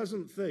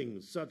unpleasant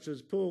things such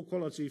as poor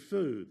quality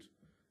food,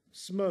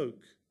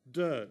 smoke,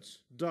 dirt,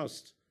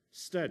 dust,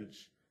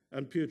 stench,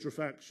 and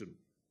putrefaction.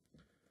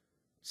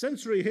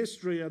 Sensory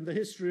history and the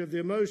history of the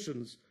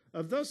emotions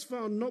have thus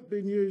far not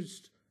been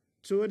used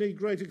to any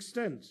great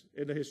extent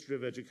in the history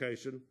of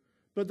education,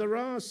 but there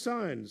are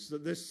signs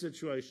that this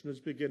situation is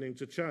beginning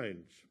to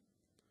change.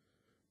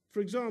 For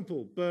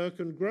example, Burke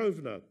and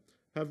Grosvenor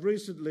have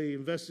recently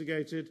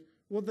investigated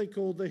what they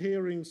call the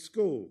hearing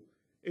school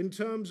in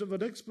terms of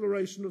an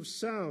exploration of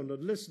sound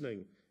and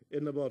listening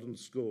in the modern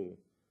school,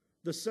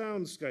 the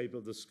soundscape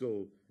of the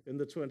school in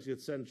the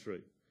 20th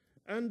century.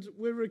 And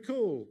we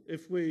recall,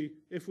 if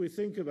we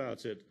think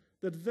about it,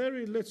 that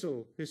very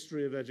little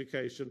history of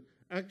education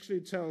actually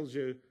tells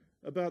you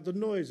about the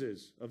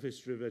noises of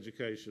history of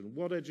education,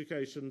 what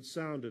education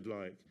sounded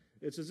like.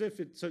 It's as if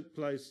it took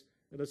place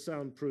in a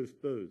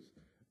soundproof booth.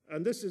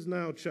 And this is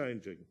now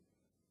changing.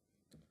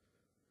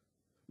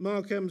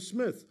 Mark M.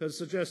 Smith has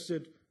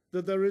suggested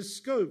that there is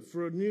scope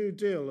for a new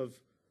deal of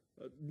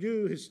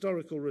new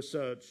historical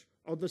research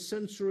on the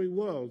sensory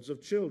worlds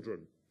of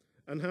children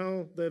and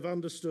how they've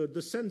understood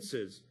the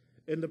senses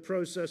in the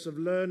process of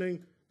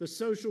learning the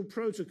social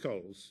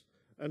protocols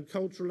and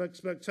cultural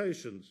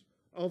expectations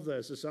of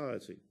their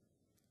society.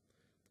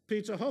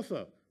 Peter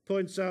Hoffer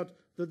points out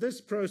that this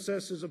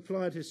process is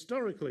applied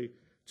historically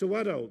to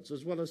adults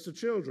as well as to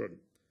children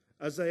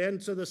as they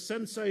enter the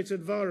sensate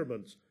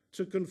environment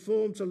to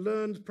conform to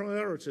learned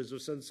priorities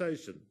of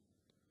sensation.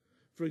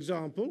 For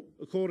example,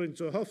 according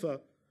to Hoffer,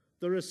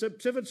 the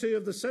receptivity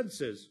of the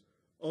senses,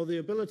 or the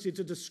ability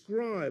to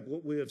describe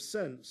what we have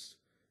sensed,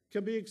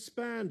 can be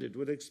expanded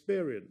with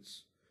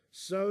experience,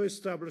 so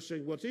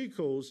establishing what he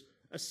calls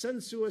a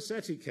sensuous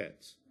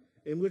etiquette,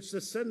 in which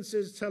the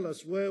senses tell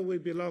us where we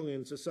belong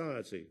in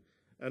society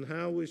and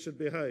how we should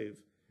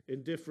behave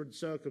in different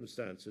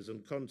circumstances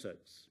and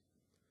contexts.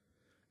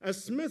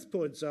 As Smith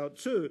points out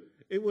too,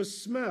 it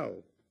was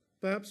smell,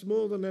 perhaps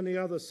more than any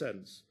other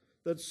sense,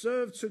 that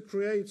served to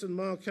create and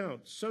mark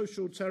out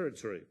social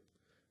territory,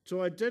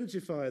 to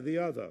identify the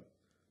other,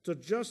 to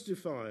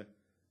justify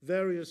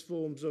various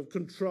forms of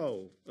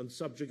control and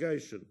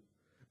subjugation,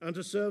 and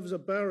to serve as a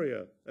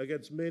barrier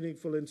against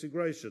meaningful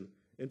integration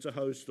into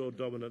host or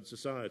dominant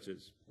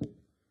societies.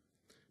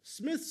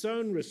 Smith's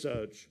own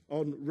research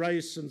on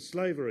race and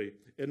slavery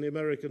in the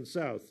American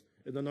South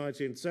in the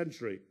 19th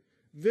century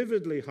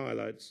vividly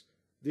highlights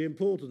the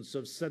importance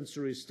of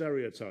sensory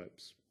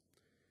stereotypes.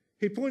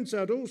 He points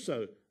out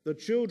also that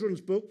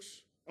children's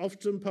books,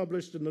 often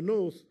published in the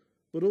North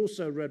but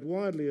also read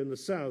widely in the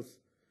South,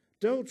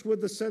 dealt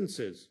with the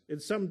senses in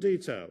some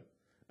detail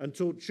and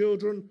taught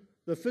children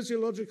the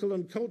physiological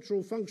and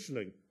cultural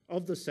functioning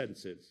of the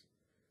senses,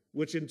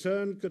 which in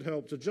turn could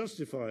help to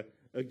justify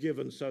a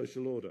given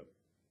social order.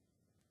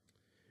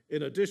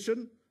 In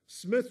addition,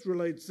 Smith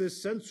relates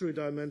this sensory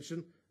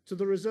dimension to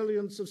the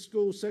resilience of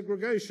school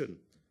segregation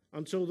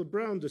until the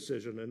Brown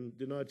decision in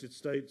the United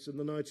States in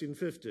the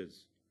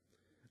 1950s,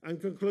 and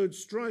concludes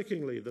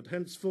strikingly that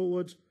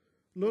henceforward,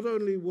 not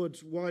only would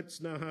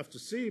whites now have to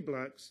see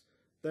blacks,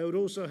 they would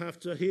also have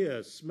to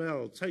hear,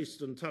 smell,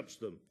 taste and touch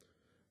them,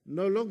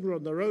 no longer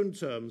on their own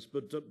terms,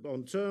 but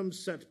on terms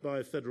set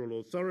by federal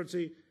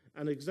authority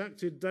and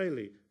exacted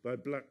daily by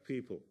black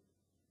people.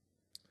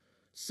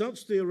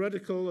 Such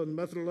theoretical and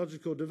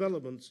methodological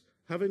developments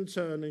have in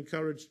turn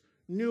encouraged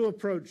new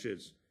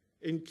approaches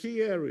in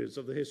key areas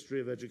of the history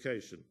of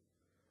education,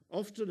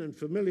 often in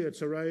familiar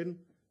terrain,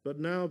 but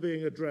now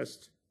being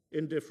addressed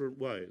in different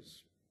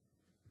ways.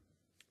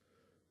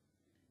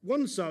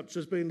 One such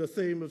has been the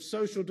theme of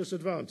social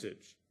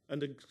disadvantage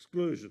and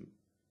exclusion.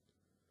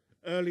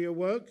 Earlier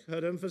work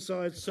had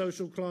emphasized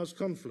social class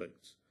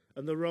conflicts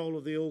and the role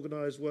of the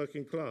organized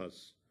working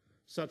class,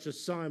 such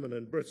as Simon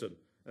in Britain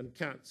and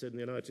Katz in the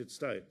United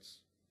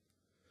States.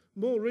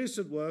 More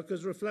recent work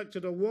has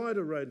reflected a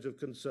wider range of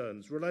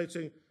concerns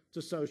relating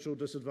to social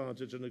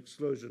disadvantage and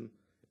exclusion,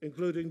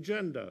 including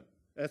gender,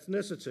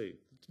 ethnicity,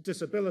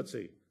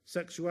 disability,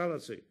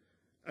 sexuality,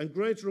 and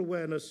greater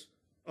awareness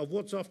of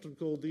what's often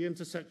called the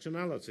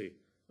intersectionality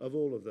of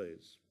all of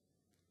these.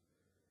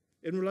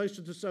 In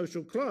relation to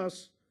social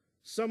class,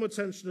 some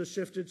attention has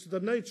shifted to the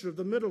nature of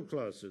the middle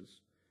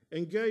classes,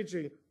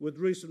 engaging with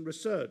recent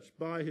research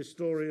by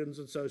historians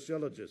and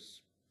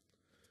sociologists.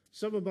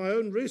 Some of my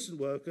own recent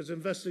work has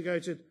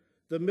investigated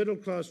the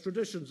middle-class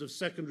traditions of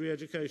secondary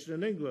education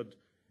in England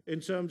in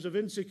terms of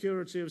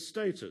insecurity of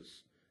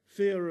status,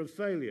 fear of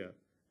failure,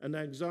 and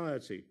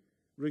anxiety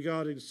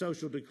regarding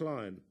social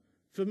decline,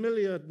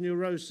 familiar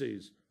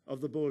neuroses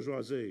of the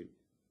bourgeoisie.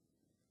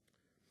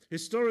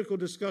 Historical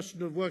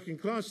discussion of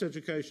working-class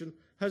education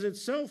has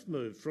itself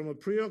moved from a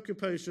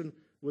preoccupation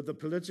with the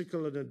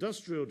political and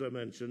industrial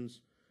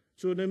dimensions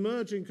to an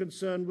emerging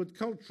concern with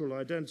cultural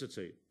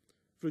identity.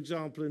 For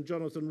example, in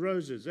Jonathan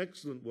Rose's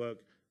excellent work,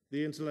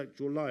 The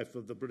Intellectual Life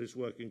of the British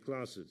Working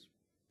Classes.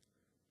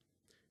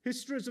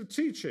 Histories of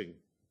teaching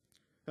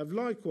have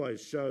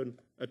likewise shown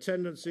a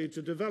tendency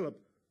to develop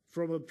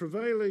from a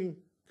prevailing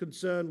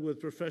concern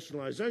with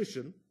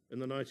professionalization in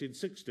the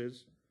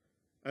 1960s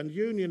and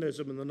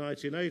unionism in the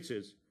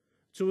 1980s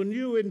to a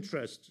new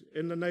interest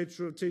in the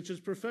nature of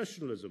teachers'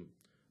 professionalism,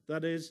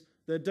 that is,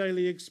 their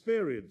daily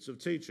experience of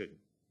teaching.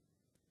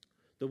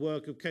 The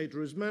work of Kate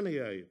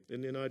Rosemanier in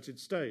the United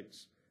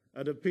States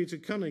and of Peter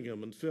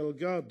Cunningham and Phil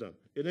Gardner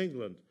in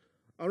England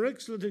are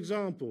excellent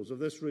examples of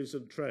this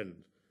recent trend,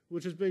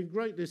 which has been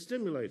greatly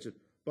stimulated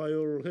by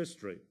oral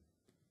history.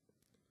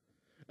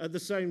 At the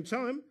same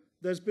time,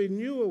 there's been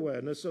new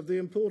awareness of the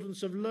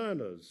importance of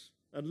learners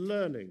and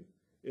learning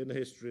in the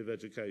history of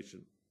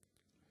education.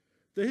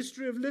 The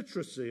history of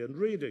literacy and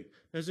reading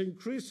has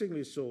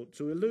increasingly sought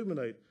to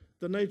illuminate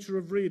the nature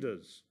of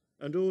readers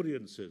and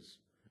audiences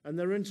and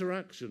their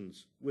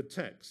interactions with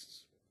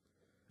texts.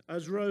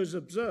 As Rose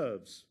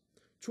observes,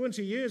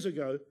 20 years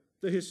ago,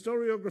 the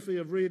historiography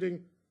of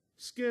reading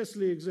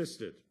scarcely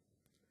existed.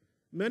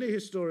 Many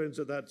historians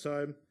at that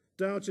time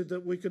doubted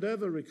that we could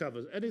ever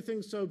recover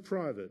anything so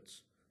private,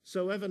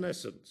 so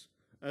evanescent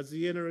as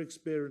the inner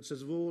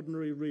experiences of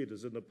ordinary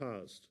readers in the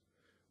past.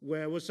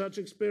 Where were such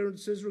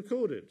experiences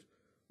recorded?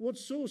 What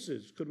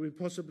sources could we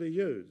possibly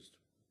use?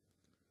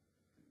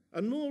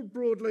 And more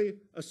broadly,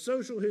 a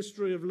social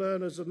history of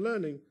learners and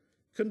learning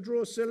can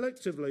draw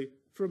selectively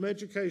from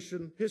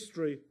education,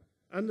 history,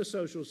 and the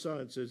social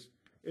sciences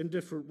in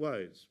different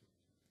ways.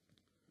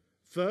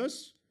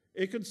 First,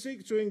 it can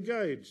seek to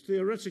engage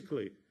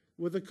theoretically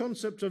with the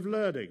concept of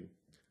learning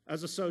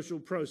as a social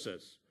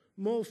process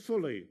more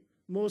fully,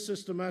 more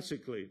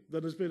systematically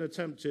than has been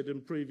attempted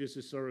in previous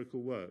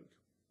historical work.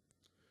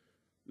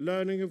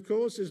 Learning, of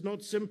course, is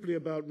not simply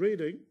about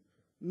reading,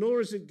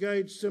 nor is it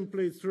gauged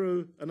simply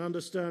through an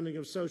understanding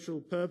of social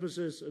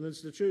purposes and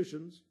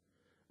institutions,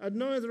 and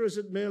neither is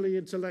it merely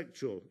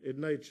intellectual in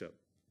nature.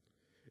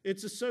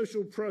 It's a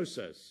social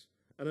process,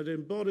 and it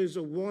embodies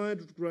a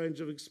wide range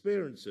of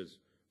experiences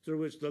through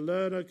which the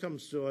learner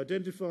comes to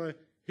identify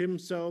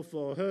himself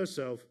or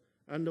herself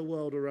and the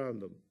world around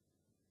them.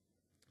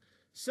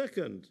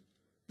 Second,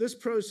 this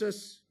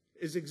process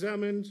is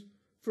examined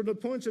from the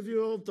point of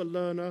view of the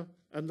learner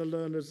and the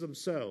learners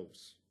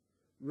themselves,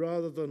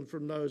 rather than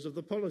from those of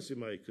the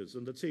policymakers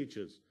and the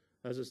teachers,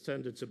 as has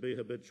tended to be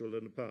habitual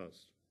in the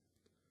past.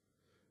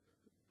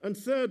 And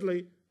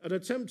thirdly, an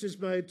attempt is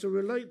made to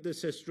relate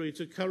this history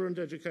to current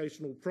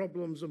educational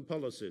problems and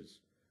policies,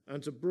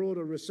 and to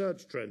broader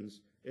research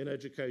trends in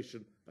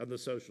education and the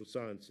social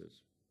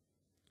sciences.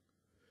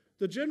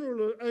 The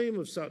general aim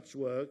of such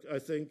work, I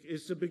think,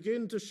 is to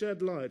begin to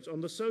shed light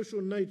on the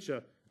social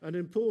nature and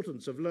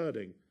importance of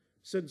learning,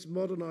 since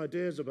modern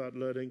ideas about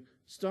learning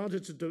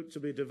started to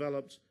be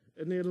developed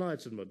in the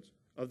Enlightenment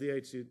of the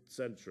 18th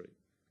century.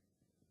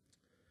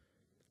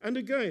 And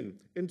again,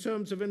 in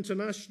terms of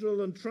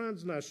international and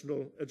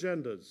transnational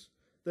agendas,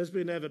 there's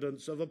been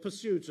evidence of a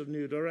pursuit of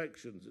new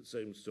directions, it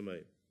seems to me.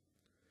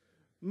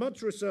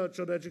 Much research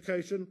on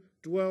education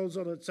dwells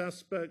on its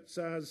aspects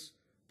as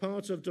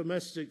part of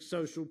domestic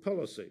social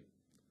policy,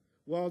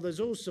 while there's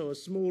also a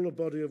smaller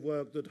body of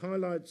work that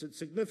highlights its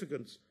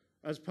significance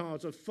as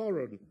part of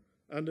foreign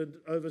and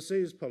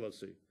overseas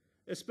policy,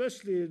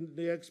 especially in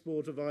the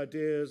export of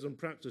ideas and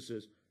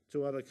practices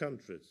to other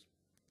countries.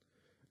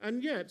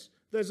 And yet,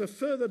 there's a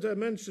further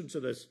dimension to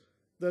this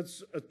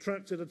that's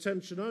attracted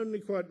attention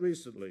only quite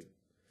recently,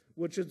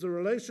 which is the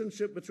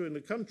relationship between the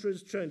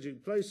country's changing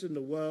place in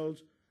the world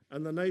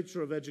and the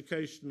nature of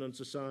education and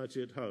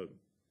society at home.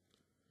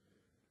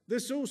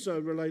 This also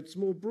relates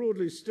more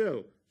broadly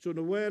still to an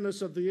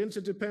awareness of the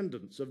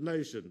interdependence of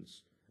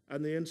nations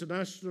and the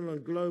international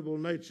and global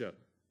nature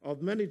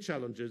of many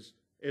challenges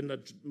in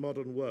the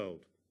modern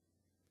world.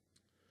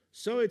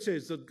 So it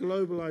is that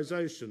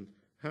globalization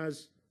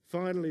has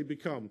finally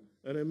become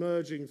an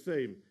emerging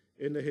theme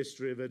in the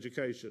history of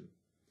education,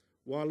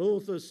 while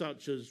authors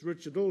such as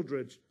Richard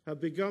Aldridge have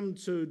begun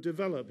to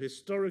develop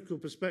historical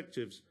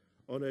perspectives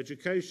on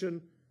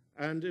education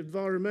and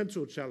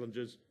environmental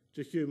challenges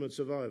to human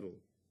survival.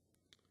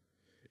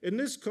 In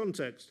this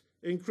context,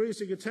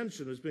 increasing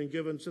attention has been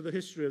given to the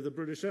history of the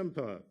British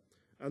Empire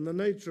and the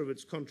nature of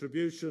its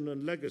contribution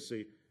and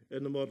legacy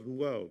in the modern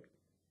world.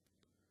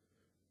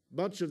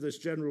 Much of this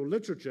general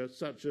literature,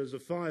 such as a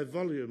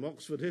 5-volume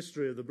Oxford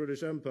History of the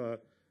British Empire,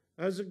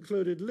 has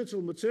included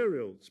little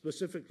material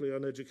specifically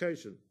on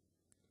education.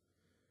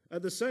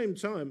 At the same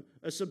time,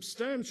 a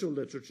substantial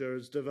literature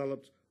has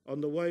developed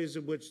on the ways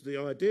in which the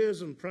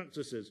ideas and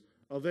practices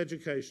of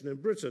education in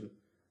Britain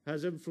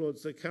has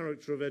influenced the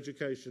character of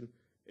education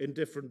in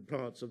different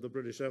parts of the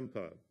British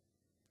Empire.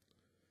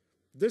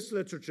 This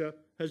literature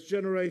has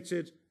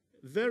generated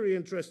very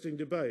interesting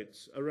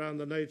debates around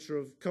the nature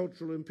of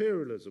cultural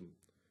imperialism,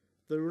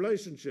 the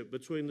relationship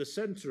between the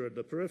centre and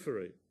the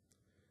periphery,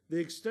 the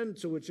extent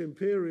to which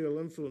imperial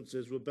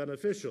influences were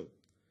beneficial,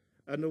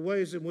 and the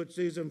ways in which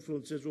these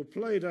influences were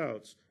played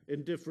out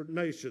in different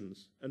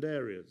nations and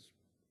areas.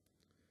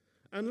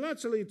 And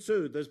latterly,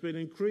 too, there's been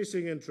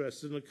increasing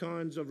interest in the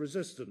kinds of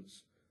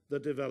resistance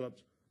that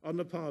developed on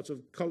the part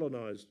of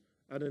colonised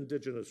and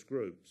indigenous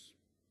groups.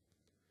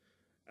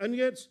 And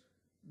yet,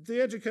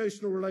 the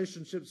educational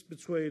relationships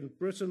between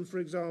Britain, for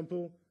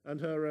example, and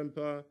her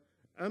empire,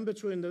 and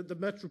between the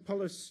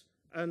metropolis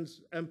and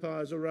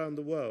empires around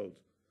the world,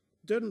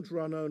 didn't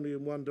run only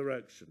in one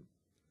direction.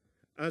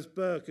 As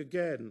Burke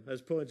again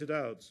has pointed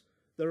out,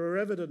 there are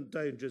evident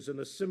dangers in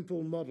a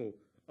simple model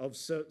of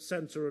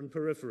centre and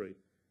periphery,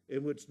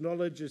 in which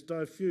knowledge is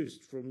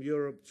diffused from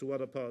Europe to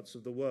other parts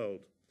of the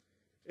world,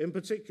 in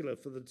particular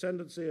for the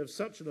tendency of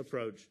such an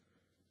approach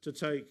to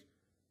take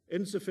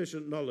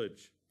insufficient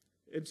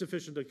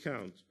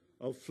account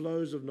of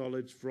flows of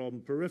knowledge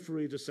from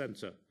periphery to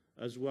centre,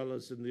 as well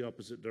as in the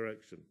opposite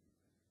direction.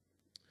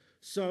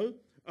 So,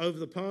 over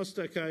the past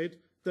decade,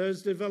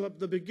 there's developed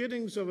the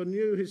beginnings of a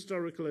new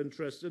historical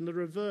interest in the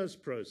reverse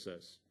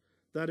process,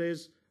 that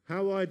is,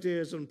 how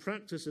ideas and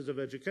practices of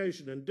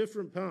education in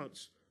different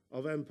parts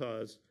of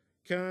empires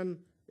can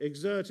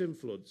exert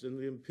influence in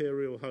the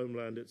imperial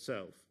homeland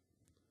itself.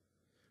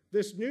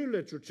 This new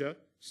literature,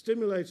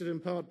 stimulated in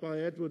part by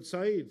Edward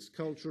Said's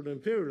Culture and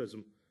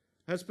Imperialism,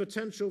 has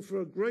potential for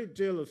a great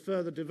deal of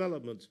further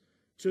development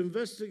to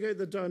investigate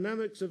the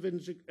dynamics of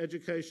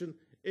education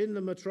in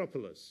the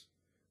metropolis,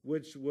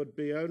 which would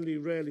be only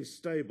rarely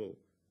stable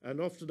and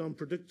often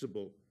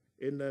unpredictable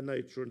in their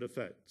nature and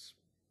effects.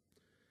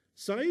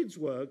 Said's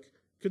work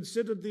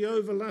considered the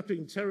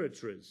overlapping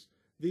territories,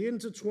 the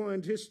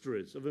intertwined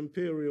histories of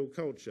imperial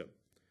culture,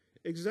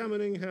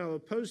 examining how a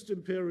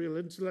post-imperial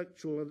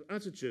intellectual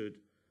attitude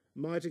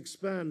might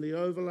expand the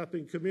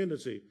overlapping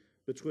community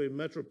between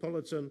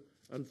metropolitan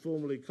and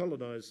formerly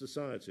colonized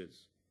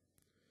societies.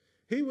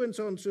 He went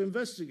on to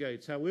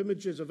investigate how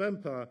images of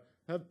empire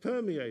have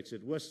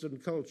permeated Western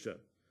culture,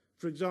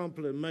 for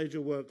example, in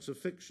major works of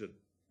fiction.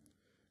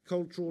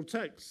 Cultural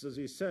texts, as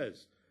he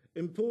says,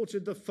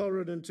 imported the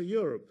foreign into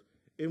Europe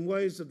in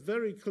ways that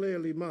very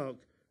clearly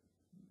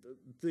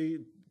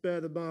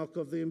bear the mark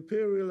of the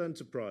imperial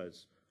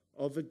enterprise,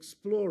 of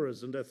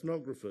explorers and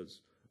ethnographers,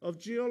 of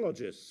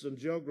geologists and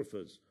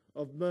geographers,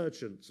 of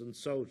merchants and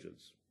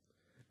soldiers.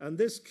 And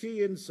this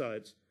key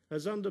insight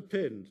has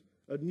underpinned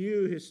a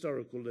new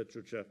historical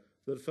literature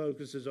that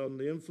focuses on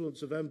the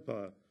influence of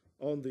empire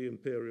on the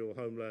imperial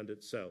homeland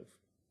itself.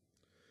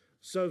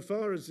 So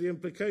far as the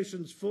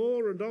implications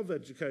for and of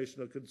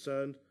education are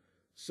concerned,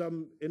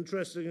 some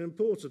interesting and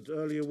important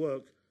earlier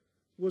work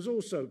was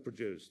also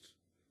produced,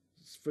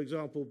 for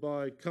example,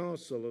 by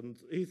Castle and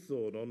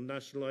Eathorne on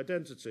national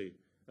identity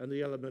and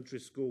the elementary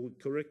school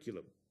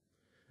curriculum.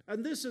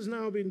 And this has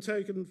now been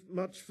taken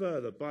much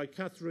further by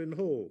Catherine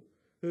Hall,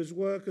 whose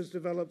work has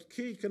developed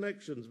key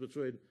connections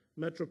between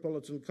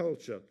metropolitan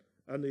culture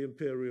and the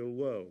imperial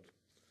world.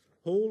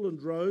 Hall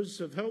and Rose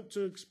have helped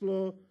to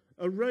explore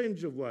a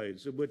range of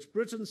ways in which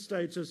Britain's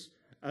status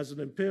as an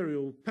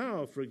imperial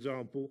power, for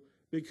example,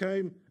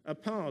 became a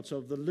part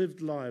of the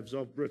lived lives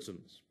of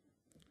Britons.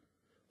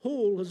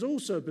 Hall has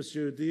also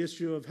pursued the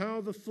issue of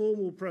how the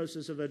formal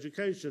process of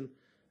education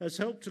has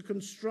helped to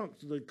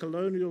construct the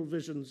colonial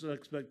visions and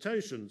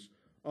expectations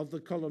of the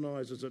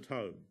colonisers at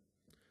home.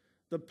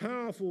 The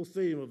powerful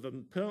theme of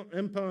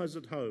empires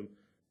at home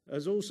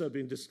has also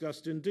been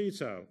discussed in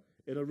detail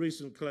in a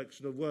recent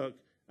collection of work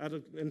at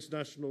an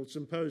international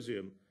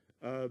symposium,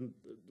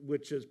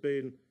 which has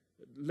been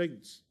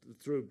linked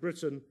through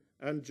Britain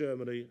and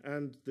Germany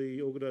and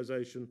the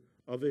organisation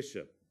of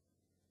G.S.E.H.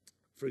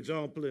 For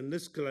example, in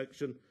this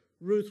collection,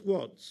 Ruth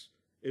Watts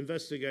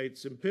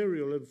investigates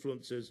imperial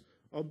influences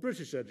on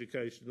British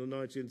education in the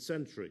 19th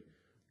century,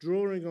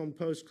 drawing on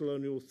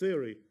post-colonial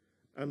theory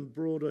and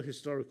broader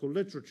historical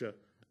literature,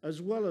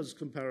 as well as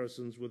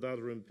comparisons with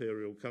other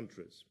imperial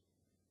countries.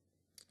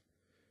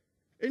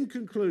 In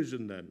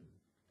conclusion, then,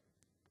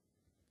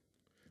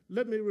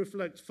 let me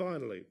reflect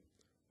finally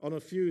on a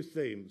few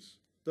themes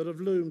that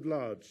have loomed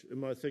large in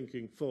my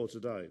thinking for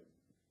today.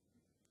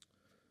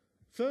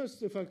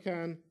 First, if I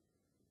can,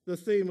 the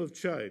theme of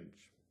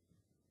change.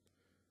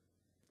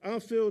 Our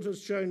field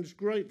has changed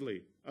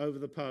greatly over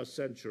the past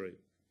century.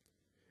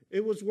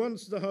 It was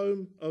once the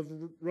home of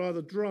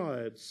rather dry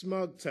and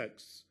smug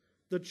texts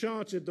that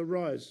charted the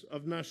rise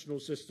of national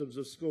systems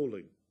of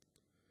schooling.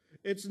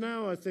 It's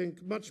now, I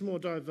think, much more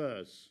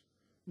diverse,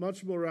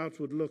 much more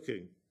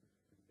outward-looking,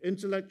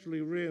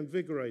 intellectually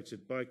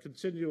reinvigorated by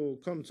continual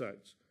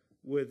contact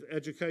with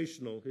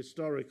educational,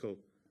 historical,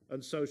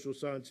 and social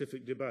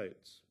scientific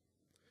debates.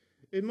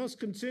 It must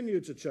continue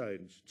to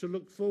change, to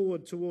look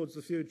forward towards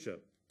the future.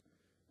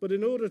 But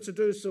in order to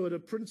do so in a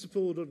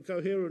principled and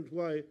coherent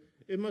way,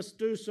 it must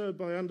do so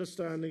by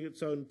understanding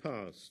its own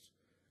past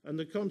and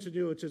the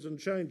continuities and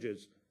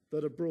changes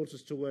that have brought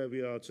us to where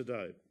we are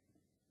today.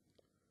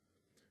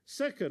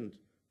 Second,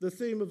 the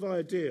theme of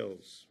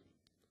ideals.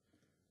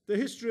 The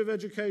history of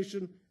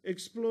education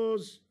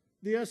explores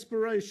the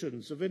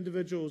aspirations of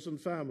individuals and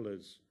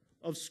families,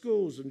 of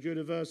schools and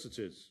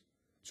universities,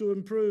 to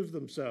improve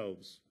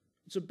themselves,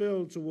 to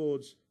build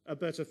towards a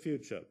better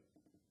future.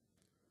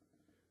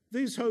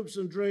 These hopes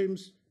and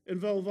dreams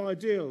involve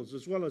ideals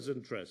as well as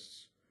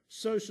interests,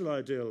 social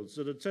ideals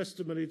that are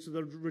testimony to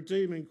the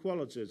redeeming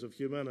qualities of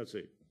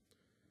humanity.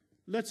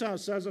 Let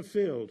us, as a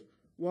field,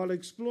 while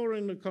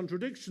exploring the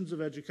contradictions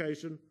of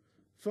education,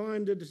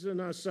 find it in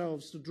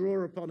ourselves to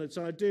draw upon its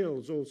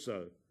ideals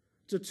also,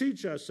 to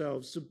teach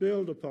ourselves to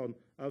build upon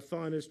our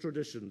finest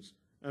traditions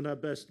and our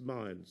best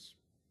minds.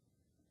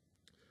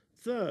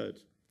 Third,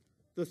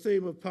 the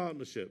theme of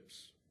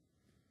partnerships.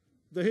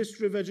 The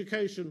history of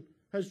education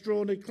has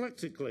drawn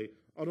eclectically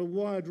on a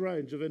wide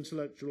range of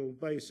intellectual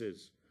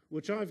bases,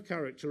 which I've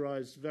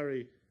characterised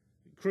very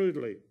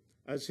crudely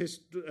as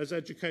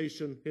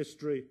education,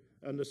 history,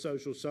 and the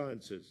social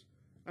sciences,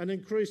 and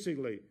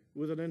increasingly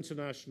with an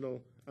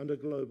international and a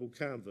global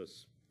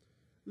canvas.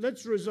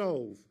 Let's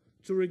resolve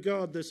to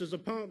regard this as a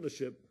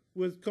partnership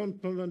with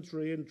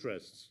complementary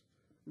interests,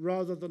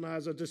 rather than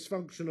as a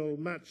dysfunctional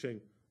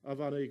matching of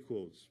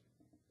unequals.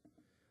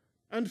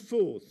 And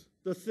fourth,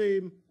 the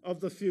theme of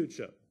the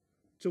future,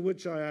 to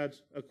which I add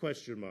a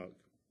question mark.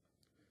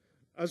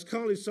 As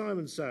Carly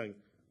Simon sang,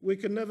 we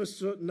can never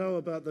know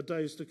about the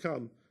days to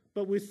come,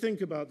 but we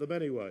think about them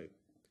anyway.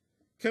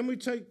 Can we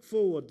take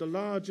forward the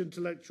large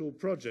intellectual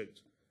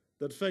project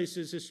that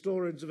faces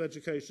historians of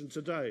education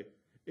today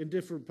in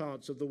different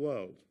parts of the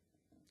world?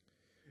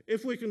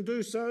 If we can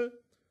do so,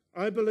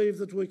 I believe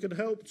that we can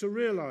help to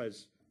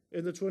realise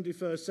in the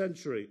 21st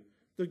century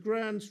the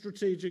grand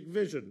strategic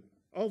vision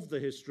of the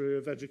history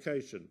of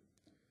education,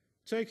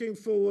 taking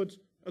forward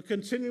a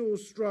continual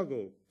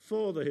struggle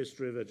for the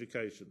history of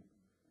education,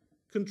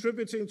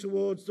 contributing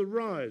towards the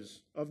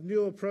rise of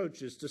new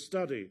approaches to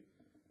study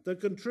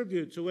that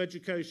contribute to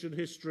education,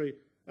 history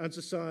and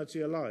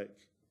society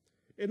alike,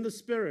 in the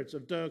spirit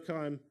of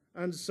Durkheim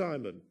and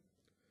Simon,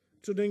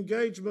 to an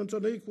engagement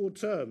on equal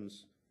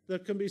terms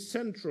that can be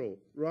central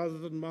rather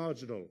than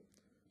marginal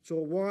to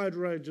a wide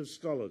range of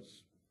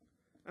scholars,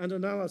 and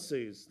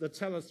analyses that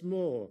tell us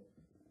more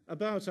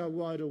about our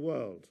wider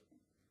world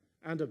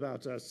and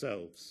about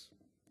ourselves.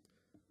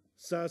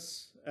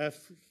 G.S.E.H.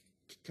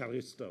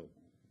 Callisto.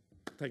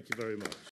 Thank you very much.